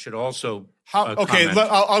 I should also okay, comment.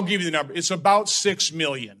 I'll give you the number. It's about 6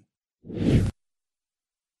 million.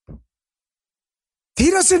 He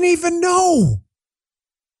doesn't even know.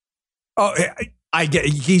 Oh, I get.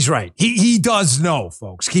 He's right. He does know,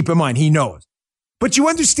 folks. Keep in mind, he knows. But you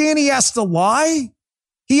understand he has to lie?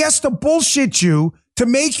 He has to bullshit you to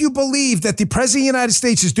make you believe that the President of the United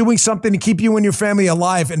States is doing something to keep you and your family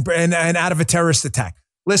alive and out of a terrorist attack.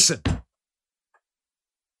 Listen.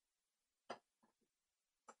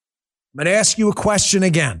 I'm going to ask you a question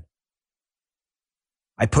again.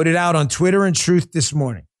 I put it out on Twitter and Truth this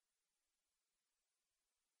morning.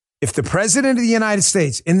 If the President of the United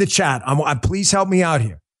States in the chat, please help me out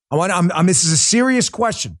here. This is a serious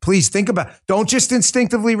question. Please think about it. Don't just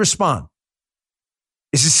instinctively respond.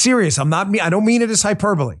 This is serious. I don't mean it as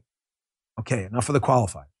hyperbole. Okay, enough of the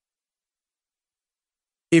qualifier.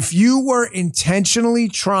 If you were intentionally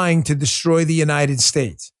trying to destroy the United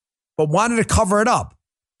States, but wanted to cover it up,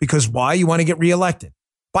 because why? You want to get reelected.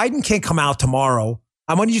 Biden can't come out tomorrow.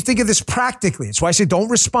 I want you to think of this practically. That's why I say don't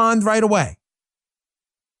respond right away.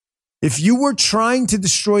 If you were trying to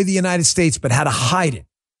destroy the United States but had to hide it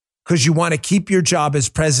because you want to keep your job as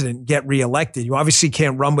president and get reelected, you obviously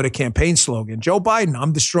can't run with a campaign slogan. Joe Biden,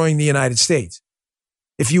 I'm destroying the United States.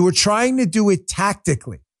 If you were trying to do it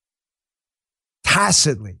tactically,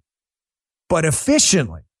 tacitly, but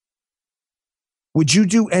efficiently, would you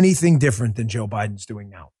do anything different than Joe Biden's doing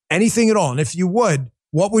now? Anything at all? And if you would,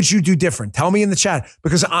 what would you do different? Tell me in the chat,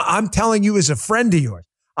 because I'm telling you as a friend of yours,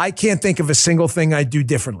 I can't think of a single thing I'd do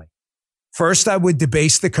differently. First, I would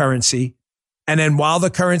debase the currency. And then while the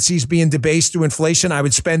currency is being debased through inflation, I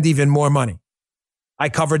would spend even more money. I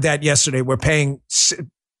covered that yesterday. We're paying.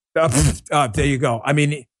 There you go. I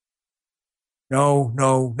mean, no.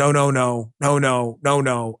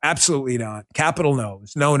 Absolutely not. Capital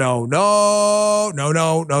no's. No.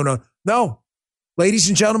 Ladies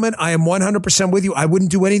and gentlemen, I am 100% with you. I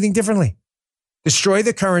wouldn't do anything differently. Destroy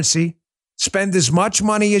the currency. Spend as much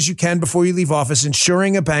money as you can before you leave office,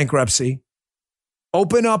 ensuring a bankruptcy.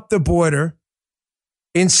 Open up the border.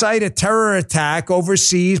 Incite a terror attack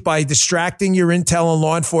overseas by distracting your intel and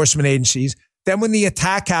law enforcement agencies. Then when the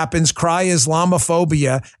attack happens, cry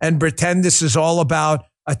Islamophobia and pretend this is all about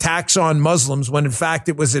attacks on Muslims when in fact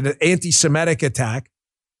it was an anti-Semitic attack.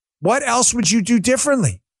 What else would you do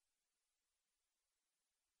differently?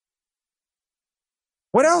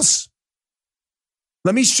 What else?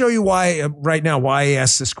 Let me show you why I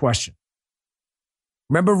asked this question.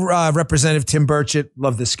 Remember Representative Tim Burchett?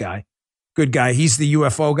 Love this guy. Good guy. He's the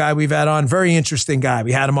UFO guy we've had on. Very interesting guy.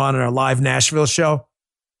 We had him on in our live Nashville show.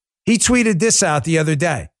 He tweeted this out the other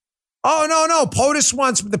day. Oh, no.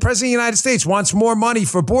 The President of the United States wants more money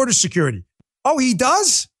for border security. Oh, he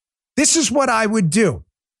does? This is what I would do.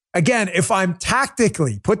 Again, if I'm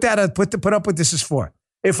tactically, put up what this is for.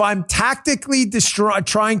 If I'm tactically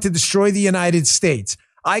trying to destroy the United States,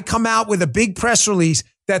 I come out with a big press release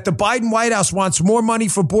that the Biden White House wants more money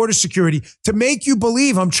for border security to make you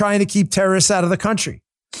believe I'm trying to keep terrorists out of the country.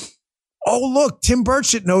 Oh, look, Tim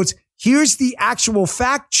Burchett notes, here's the actual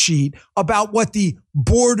fact sheet about what the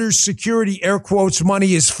border security, air quotes,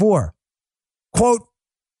 money is for. Quote,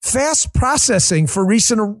 fast processing for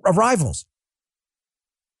recent arrivals.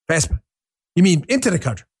 Fast. You mean into the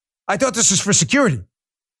country? I thought this was for security.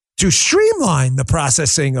 To streamline the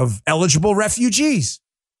processing of eligible refugees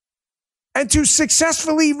and to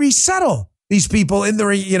successfully resettle these people in the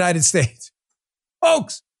United States.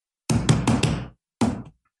 Folks,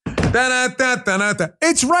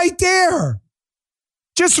 it's right there.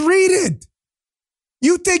 Just read it.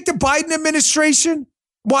 You think the Biden administration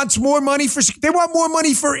wants more money they want more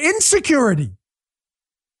money for insecurity.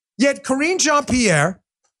 Yet Karine Jean-Pierre,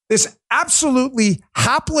 this absolutely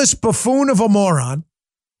hapless buffoon of a moron,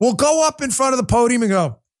 will go up in front of the podium and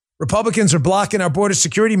go, Republicans are blocking our border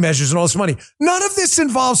security measures and all this money. None of this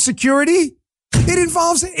involves security. It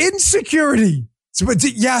involves insecurity. So, but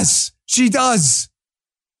yes, she does.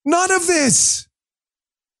 None of this.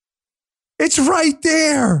 It's right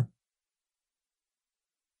there.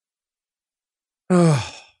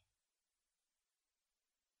 Oh.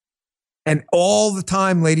 And all the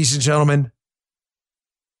time, ladies and gentlemen,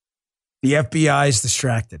 the FBI is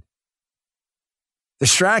distracted.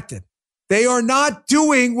 Distracted. They are not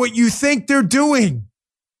doing what you think they're doing.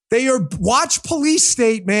 Watch Police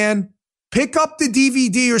State, man. Pick up the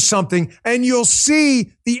DVD or something, and you'll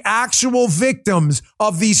see the actual victims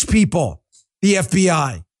of these people, the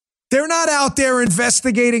FBI. They're not out there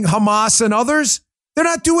investigating Hamas and others. They're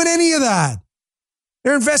not doing any of that.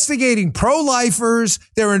 They're investigating pro-lifers.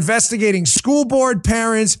 They're investigating school board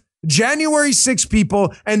parents, January 6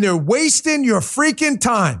 people, and they're wasting your freaking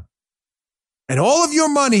time. And all of your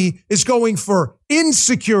money is going for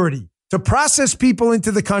insecurity, to process people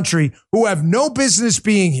into the country who have no business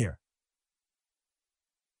being here.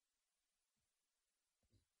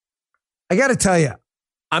 I got to tell you,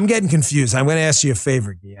 I'm getting confused. I'm going to ask you a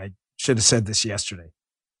favor, Guy. I should have said this yesterday.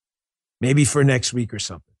 Maybe for next week or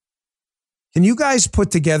something. Can you guys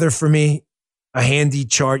put together for me a handy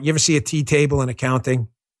chart? You ever see a T-table in accounting?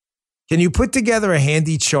 Can you put together a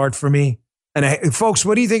handy chart for me? And folks,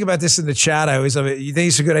 what do you think about this in the chat? I always love it. You think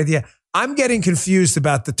it's a good idea? I'm getting confused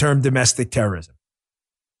about the term domestic terrorism.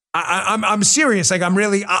 I'm serious. Like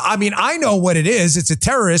I know what it is. It's a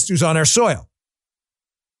terrorist who's on our soil.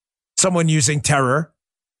 Someone using terror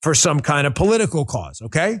for some kind of political cause,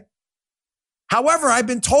 okay? However, I've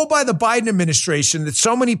been told by the Biden administration that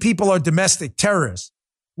so many people are domestic terrorists,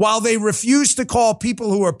 while they refuse to call people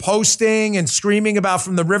who are posting and screaming about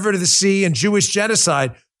from the river to the sea and Jewish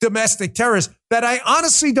genocide domestic terrorists, that I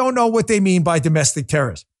honestly don't know what they mean by domestic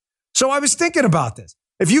terrorists. So I was thinking about this.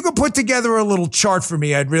 If you could put together a little chart for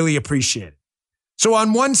me, I'd really appreciate it. So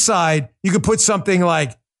on one side, you could put something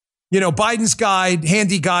like, Biden's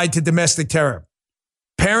handy guide to domestic terror.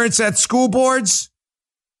 Parents at school boards,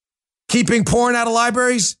 keeping porn out of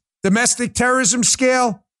libraries, domestic terrorism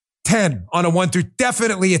scale, 10 on a 1 through,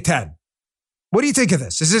 definitely a 10. What do you think of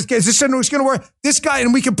this? Is this going to work? This guy,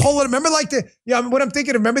 and we can pull it. Remember what I'm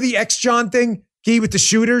thinking? Remember the ex-John thing, Key, with the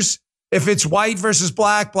shooters? If it's white versus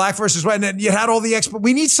black versus white, and then you had all the but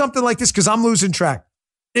we need something like this because I'm losing track.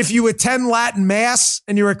 If you attend Latin Mass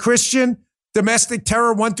and you're a Christian, domestic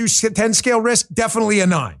terror 1 through 10 scale risk, definitely a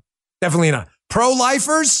 9. Definitely a 9.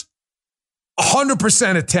 Pro-lifers,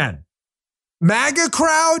 100% a 10. MAGA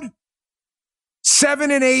crowd,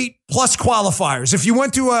 7 and 8 plus qualifiers. If you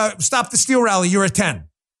went to a Stop the Steal rally, you're a 10.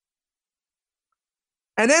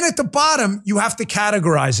 And then at the bottom, you have to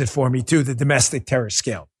categorize it for me too, the domestic terror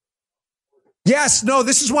scale. Yes, no,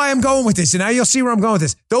 this is why I'm going with this. And now you'll see where I'm going with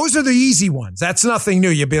this. Those are the easy ones. That's nothing new.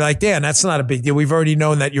 You'll be like, Dan, that's not a big deal. We've already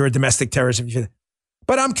known that you're a domestic terrorist.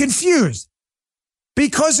 But I'm confused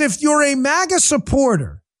because if you're a MAGA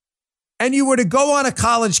supporter and you were to go on a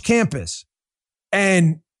college campus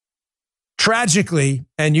and tragically,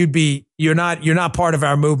 and you're not part of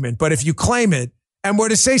our movement, but if you claim it and were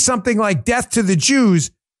to say something like death to the Jews,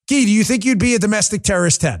 Guy, do you think you'd be a domestic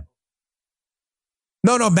terrorist 10?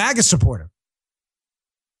 No, MAGA supporter.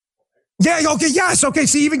 Yeah, okay, yes, okay.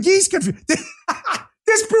 See, even Guy's confused.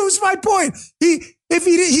 This proves my point. He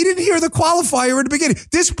didn't hear the qualifier in the beginning.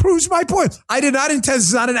 This proves my point. I did not intend, this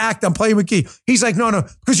is not an act. I'm playing with Guy. He's like, no,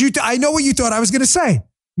 because I know what you thought I was going to say.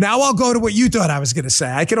 Now I'll go to what you thought I was going to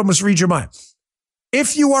say. I could almost read your mind.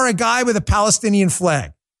 If you are a guy with a Palestinian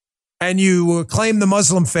flag and you claim the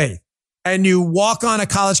Muslim faith and you walk on a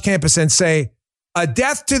college campus and say, a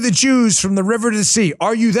death to the Jews from the river to the sea,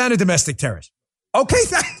 are you then a domestic terrorist? Okay,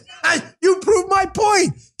 you proved my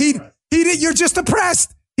point. He did. You're just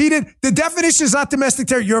oppressed. The definition is not domestic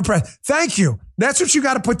terror. You're oppressed. Thank you. That's what you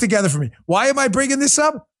got to put together for me. Why am I bringing this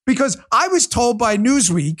up? Because I was told by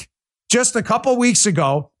Newsweek just a couple weeks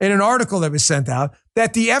ago in an article that was sent out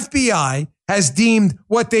that the FBI has deemed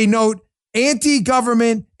what they note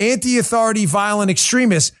anti-government, anti-authority, violent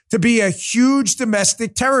extremists to be a huge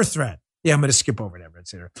domestic terror threat. Yeah, I'm going to skip over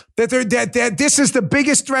that. That this is the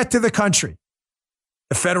biggest threat to the country.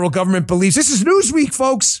 The federal government believes, this is Newsweek,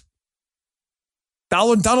 folks.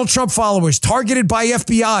 Donald Trump followers targeted by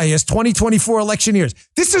FBI as 2024 election years.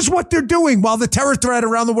 This is what they're doing while the terror threat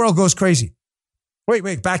around the world goes crazy.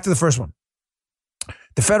 Wait, back to the first one.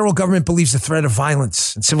 The federal government believes the threat of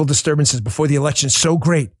violence and civil disturbances before the election is so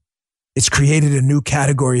great, it's created a new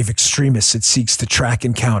category of extremists it seeks to track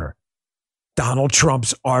and counter. Donald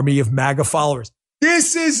Trump's army of MAGA followers.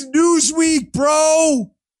 This is Newsweek,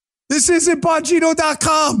 bro. This isn't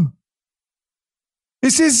Bongino.com.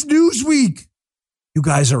 This is Newsweek. You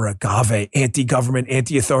guys are agave, anti-government,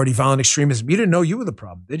 anti-authority, violent extremism. You didn't know you were the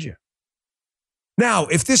problem, did you? Now,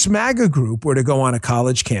 if this MAGA group were to go on a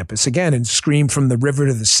college campus, again, and scream from the river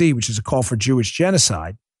to the sea, which is a call for Jewish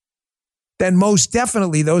genocide, then most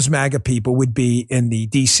definitely those MAGA people would be in the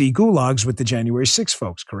DC gulags with the January 6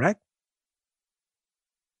 folks, correct?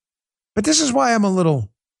 But this is why I'm a little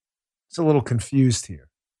confused here.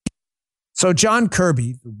 So John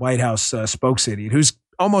Kirby, the White House spokes idiot, who's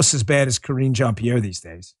almost as bad as Karine Jean-Pierre these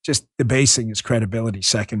days, just debasing his credibility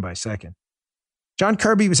second by second. John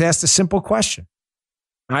Kirby was asked a simple question.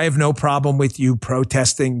 I have no problem with you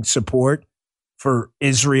protesting support for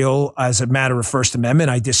Israel as a matter of First Amendment.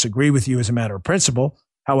 I disagree with you as a matter of principle.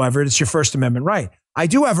 However, it's your First Amendment right. I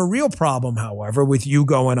do have a real problem, however, with you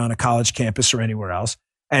going on a college campus or anywhere else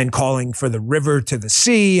and calling for the river to the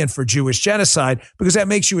sea and for Jewish genocide, because that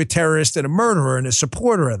makes you a terrorist and a murderer and a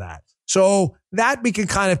supporter of that. So that we can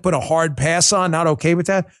kind of put a hard pass on, not okay with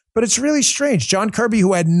that. But it's really strange. John Kirby,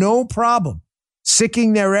 who had no problem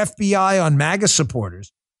sicking their FBI on MAGA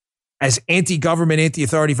supporters as anti-government,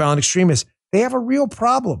 anti-authority, violent extremists, they have a real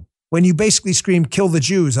problem when you basically scream, kill the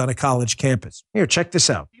Jews on a college campus. Here, check this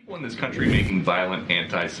out. People in this country making violent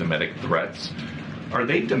anti-Semitic threats, are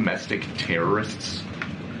they domestic terrorists?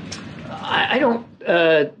 I don't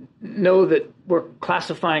know that we're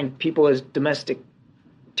classifying people as domestic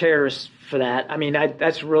terrorists for that. I mean,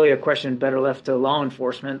 that's really a question better left to law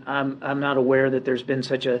enforcement. I'm not aware that there's been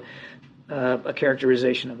such a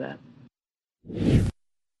characterization of that.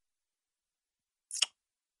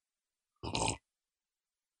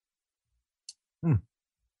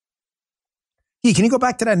 Hey, can you go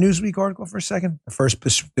back to that Newsweek article for a second?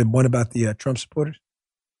 The one about the Trump supporters.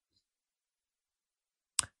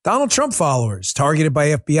 Donald Trump followers targeted by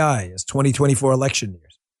FBI as 2024 election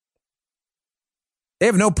years. They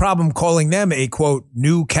have no problem calling them a, quote,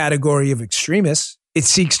 new category of extremists. It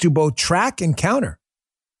seeks to both track and counter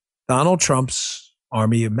Donald Trump's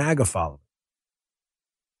army of MAGA followers.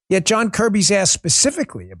 Yet John Kirby's asked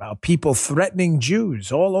specifically about people threatening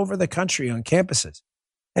Jews all over the country on campuses.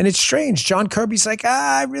 And it's strange. John Kirby's like,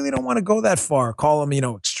 I really don't want to go that far. Call them,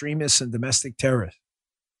 extremists and domestic terrorists.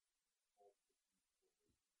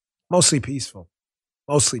 Mostly peaceful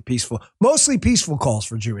calls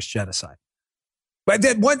for Jewish genocide. But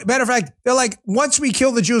then, matter of fact, they're like, once we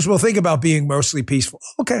kill the Jews, we'll think about being mostly peaceful.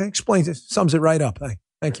 Okay, explains it. Sums it right up.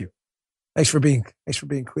 Thank you. Thanks for being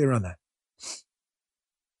clear on that.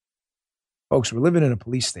 Folks, we're living in a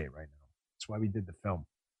police state right now. That's why we did the film.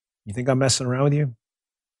 You think I'm messing around with you?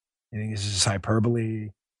 You think this is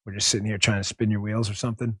hyperbole? We're just sitting here trying to spin your wheels or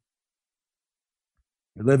something?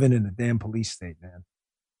 You're living in a damn police state, man.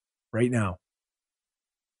 Right now.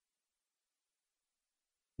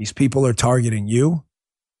 These people are targeting you.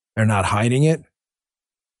 They're not hiding it.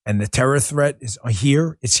 And the terror threat is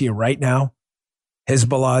here. It's here right now.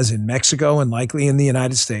 Hezbollah is in Mexico and likely in the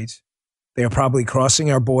United States. They are probably crossing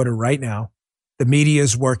our border right now. The media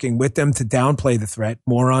is working with them to downplay the threat.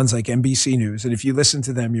 Morons like NBC News. And if you listen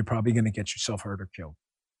to them, you're probably going to get yourself hurt or killed.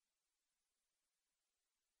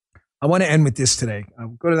 I want to end with this today.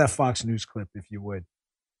 Go to that Fox News clip, if you would.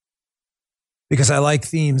 Because I like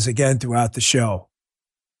themes, again, throughout the show.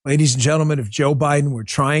 Ladies and gentlemen, if Joe Biden were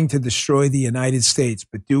trying to destroy the United States,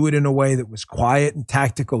 but do it in a way that was quiet and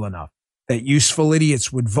tactical enough that useful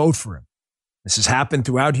idiots would vote for him. This has happened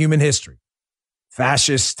throughout human history.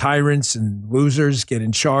 Fascists, tyrants, and losers get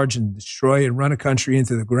in charge and destroy and run a country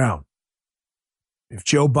into the ground. If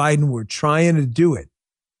Joe Biden were trying to do it,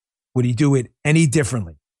 would he do it any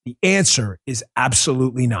differently? The answer is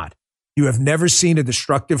absolutely not. You have never seen a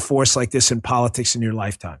destructive force like this in politics in your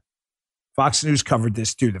lifetime. Fox News covered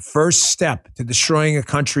this too. The first step to destroying a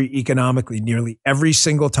country economically nearly every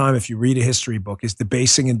single time, if you read a history book, is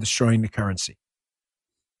debasing and destroying the currency.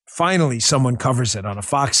 Finally, someone covers it on a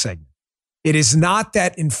Fox segment. It is not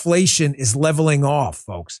that inflation is leveling off,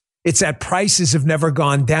 folks. It's that prices have never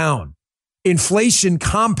gone down. Inflation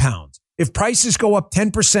compounds. If prices go up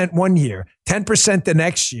 10% one year, 10% the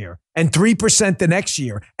next year, and 3% the next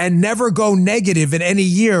year, and never go negative in any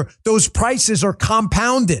year, those prices are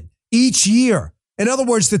compounded each year. In other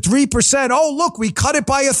words, the 3%, oh, look, we cut it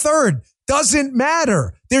by a third. Doesn't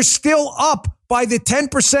matter. They're still up by the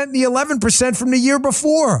 10% and the 11% from the year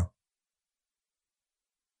before.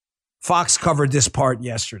 Fox covered this part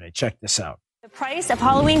yesterday. Check this out. The price of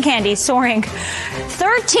Halloween candy soaring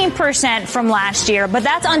 13% from last year, but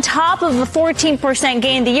that's on top of the 14%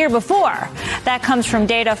 gain the year before. That comes from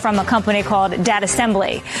data from a company called Data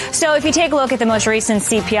Assembly. So if you take a look at the most recent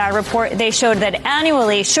CPI report, they showed that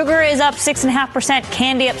annually sugar is up 6.5%,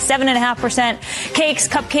 candy up 7.5%, cakes,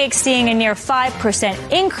 cupcakes seeing a near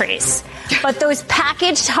 5% increase. But those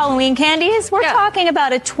packaged Halloween candies, we're talking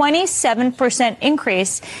about a 27%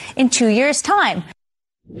 increase in 2 years' time.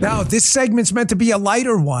 Now, this segment's meant to be a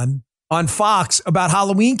lighter one on Fox about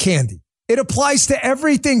Halloween candy. It applies to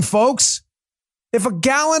everything, folks. If a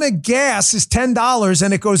gallon of gas is $10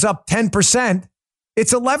 and it goes up 10%,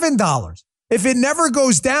 it's $11. If it never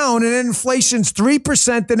goes down and inflation's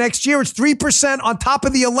 3% the next year, it's 3% on top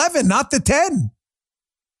of the 11, not the 10.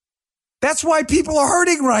 That's why people are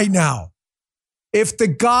hurting right now. If the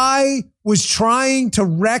guy was trying to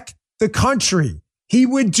wreck the country, he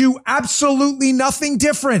would do absolutely nothing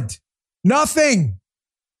different. Nothing.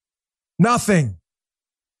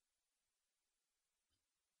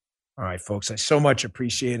 All right, folks, I so much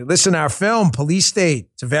appreciate it. Listen, our film, Police State,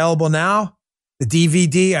 it's available now. The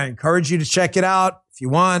DVD, I encourage you to check it out if you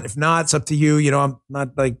want. If not, it's up to you. You know, I'm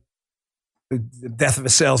not like the death of a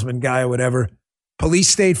salesman guy or whatever.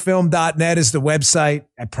 PoliceStateFilm.net is the website.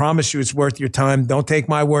 I promise you it's worth your time. Don't take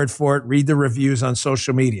my word for it. Read the reviews on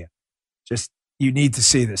social media. You need to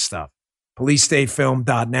see this stuff.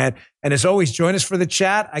 PoliceStateFilm.net. And as always, join us for the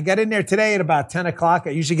chat. I got in there today at about 10 o'clock. I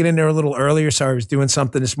usually get in there a little earlier. So I was doing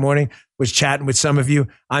something this morning, was chatting with some of you.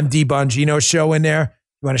 I'm D. Bongino's show in there.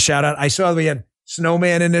 You want to shout out? I saw we had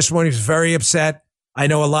Snowman in this one. He was very upset. I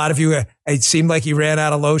know a lot of you, it seemed like he ran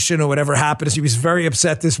out of lotion or whatever happened. He was very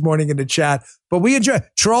upset this morning in the chat. But we enjoy.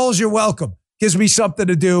 Trolls, you're welcome. Gives me something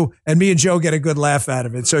to do. And me and Joe get a good laugh out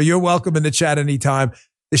of it. So you're welcome in the chat anytime.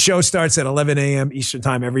 The show starts at 11 a.m. Eastern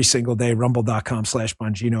time every single day,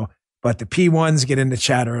 rumble.com/Bongino. But the P1s get in the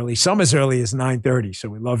chat early, some as early as 9:30. So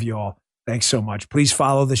we love you all. Thanks so much. Please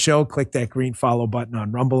follow the show. Click that green follow button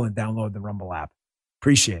on Rumble and download the Rumble app.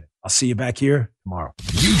 Appreciate it. I'll see you back here tomorrow.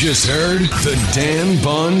 You just heard the Dan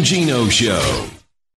Bongino Show.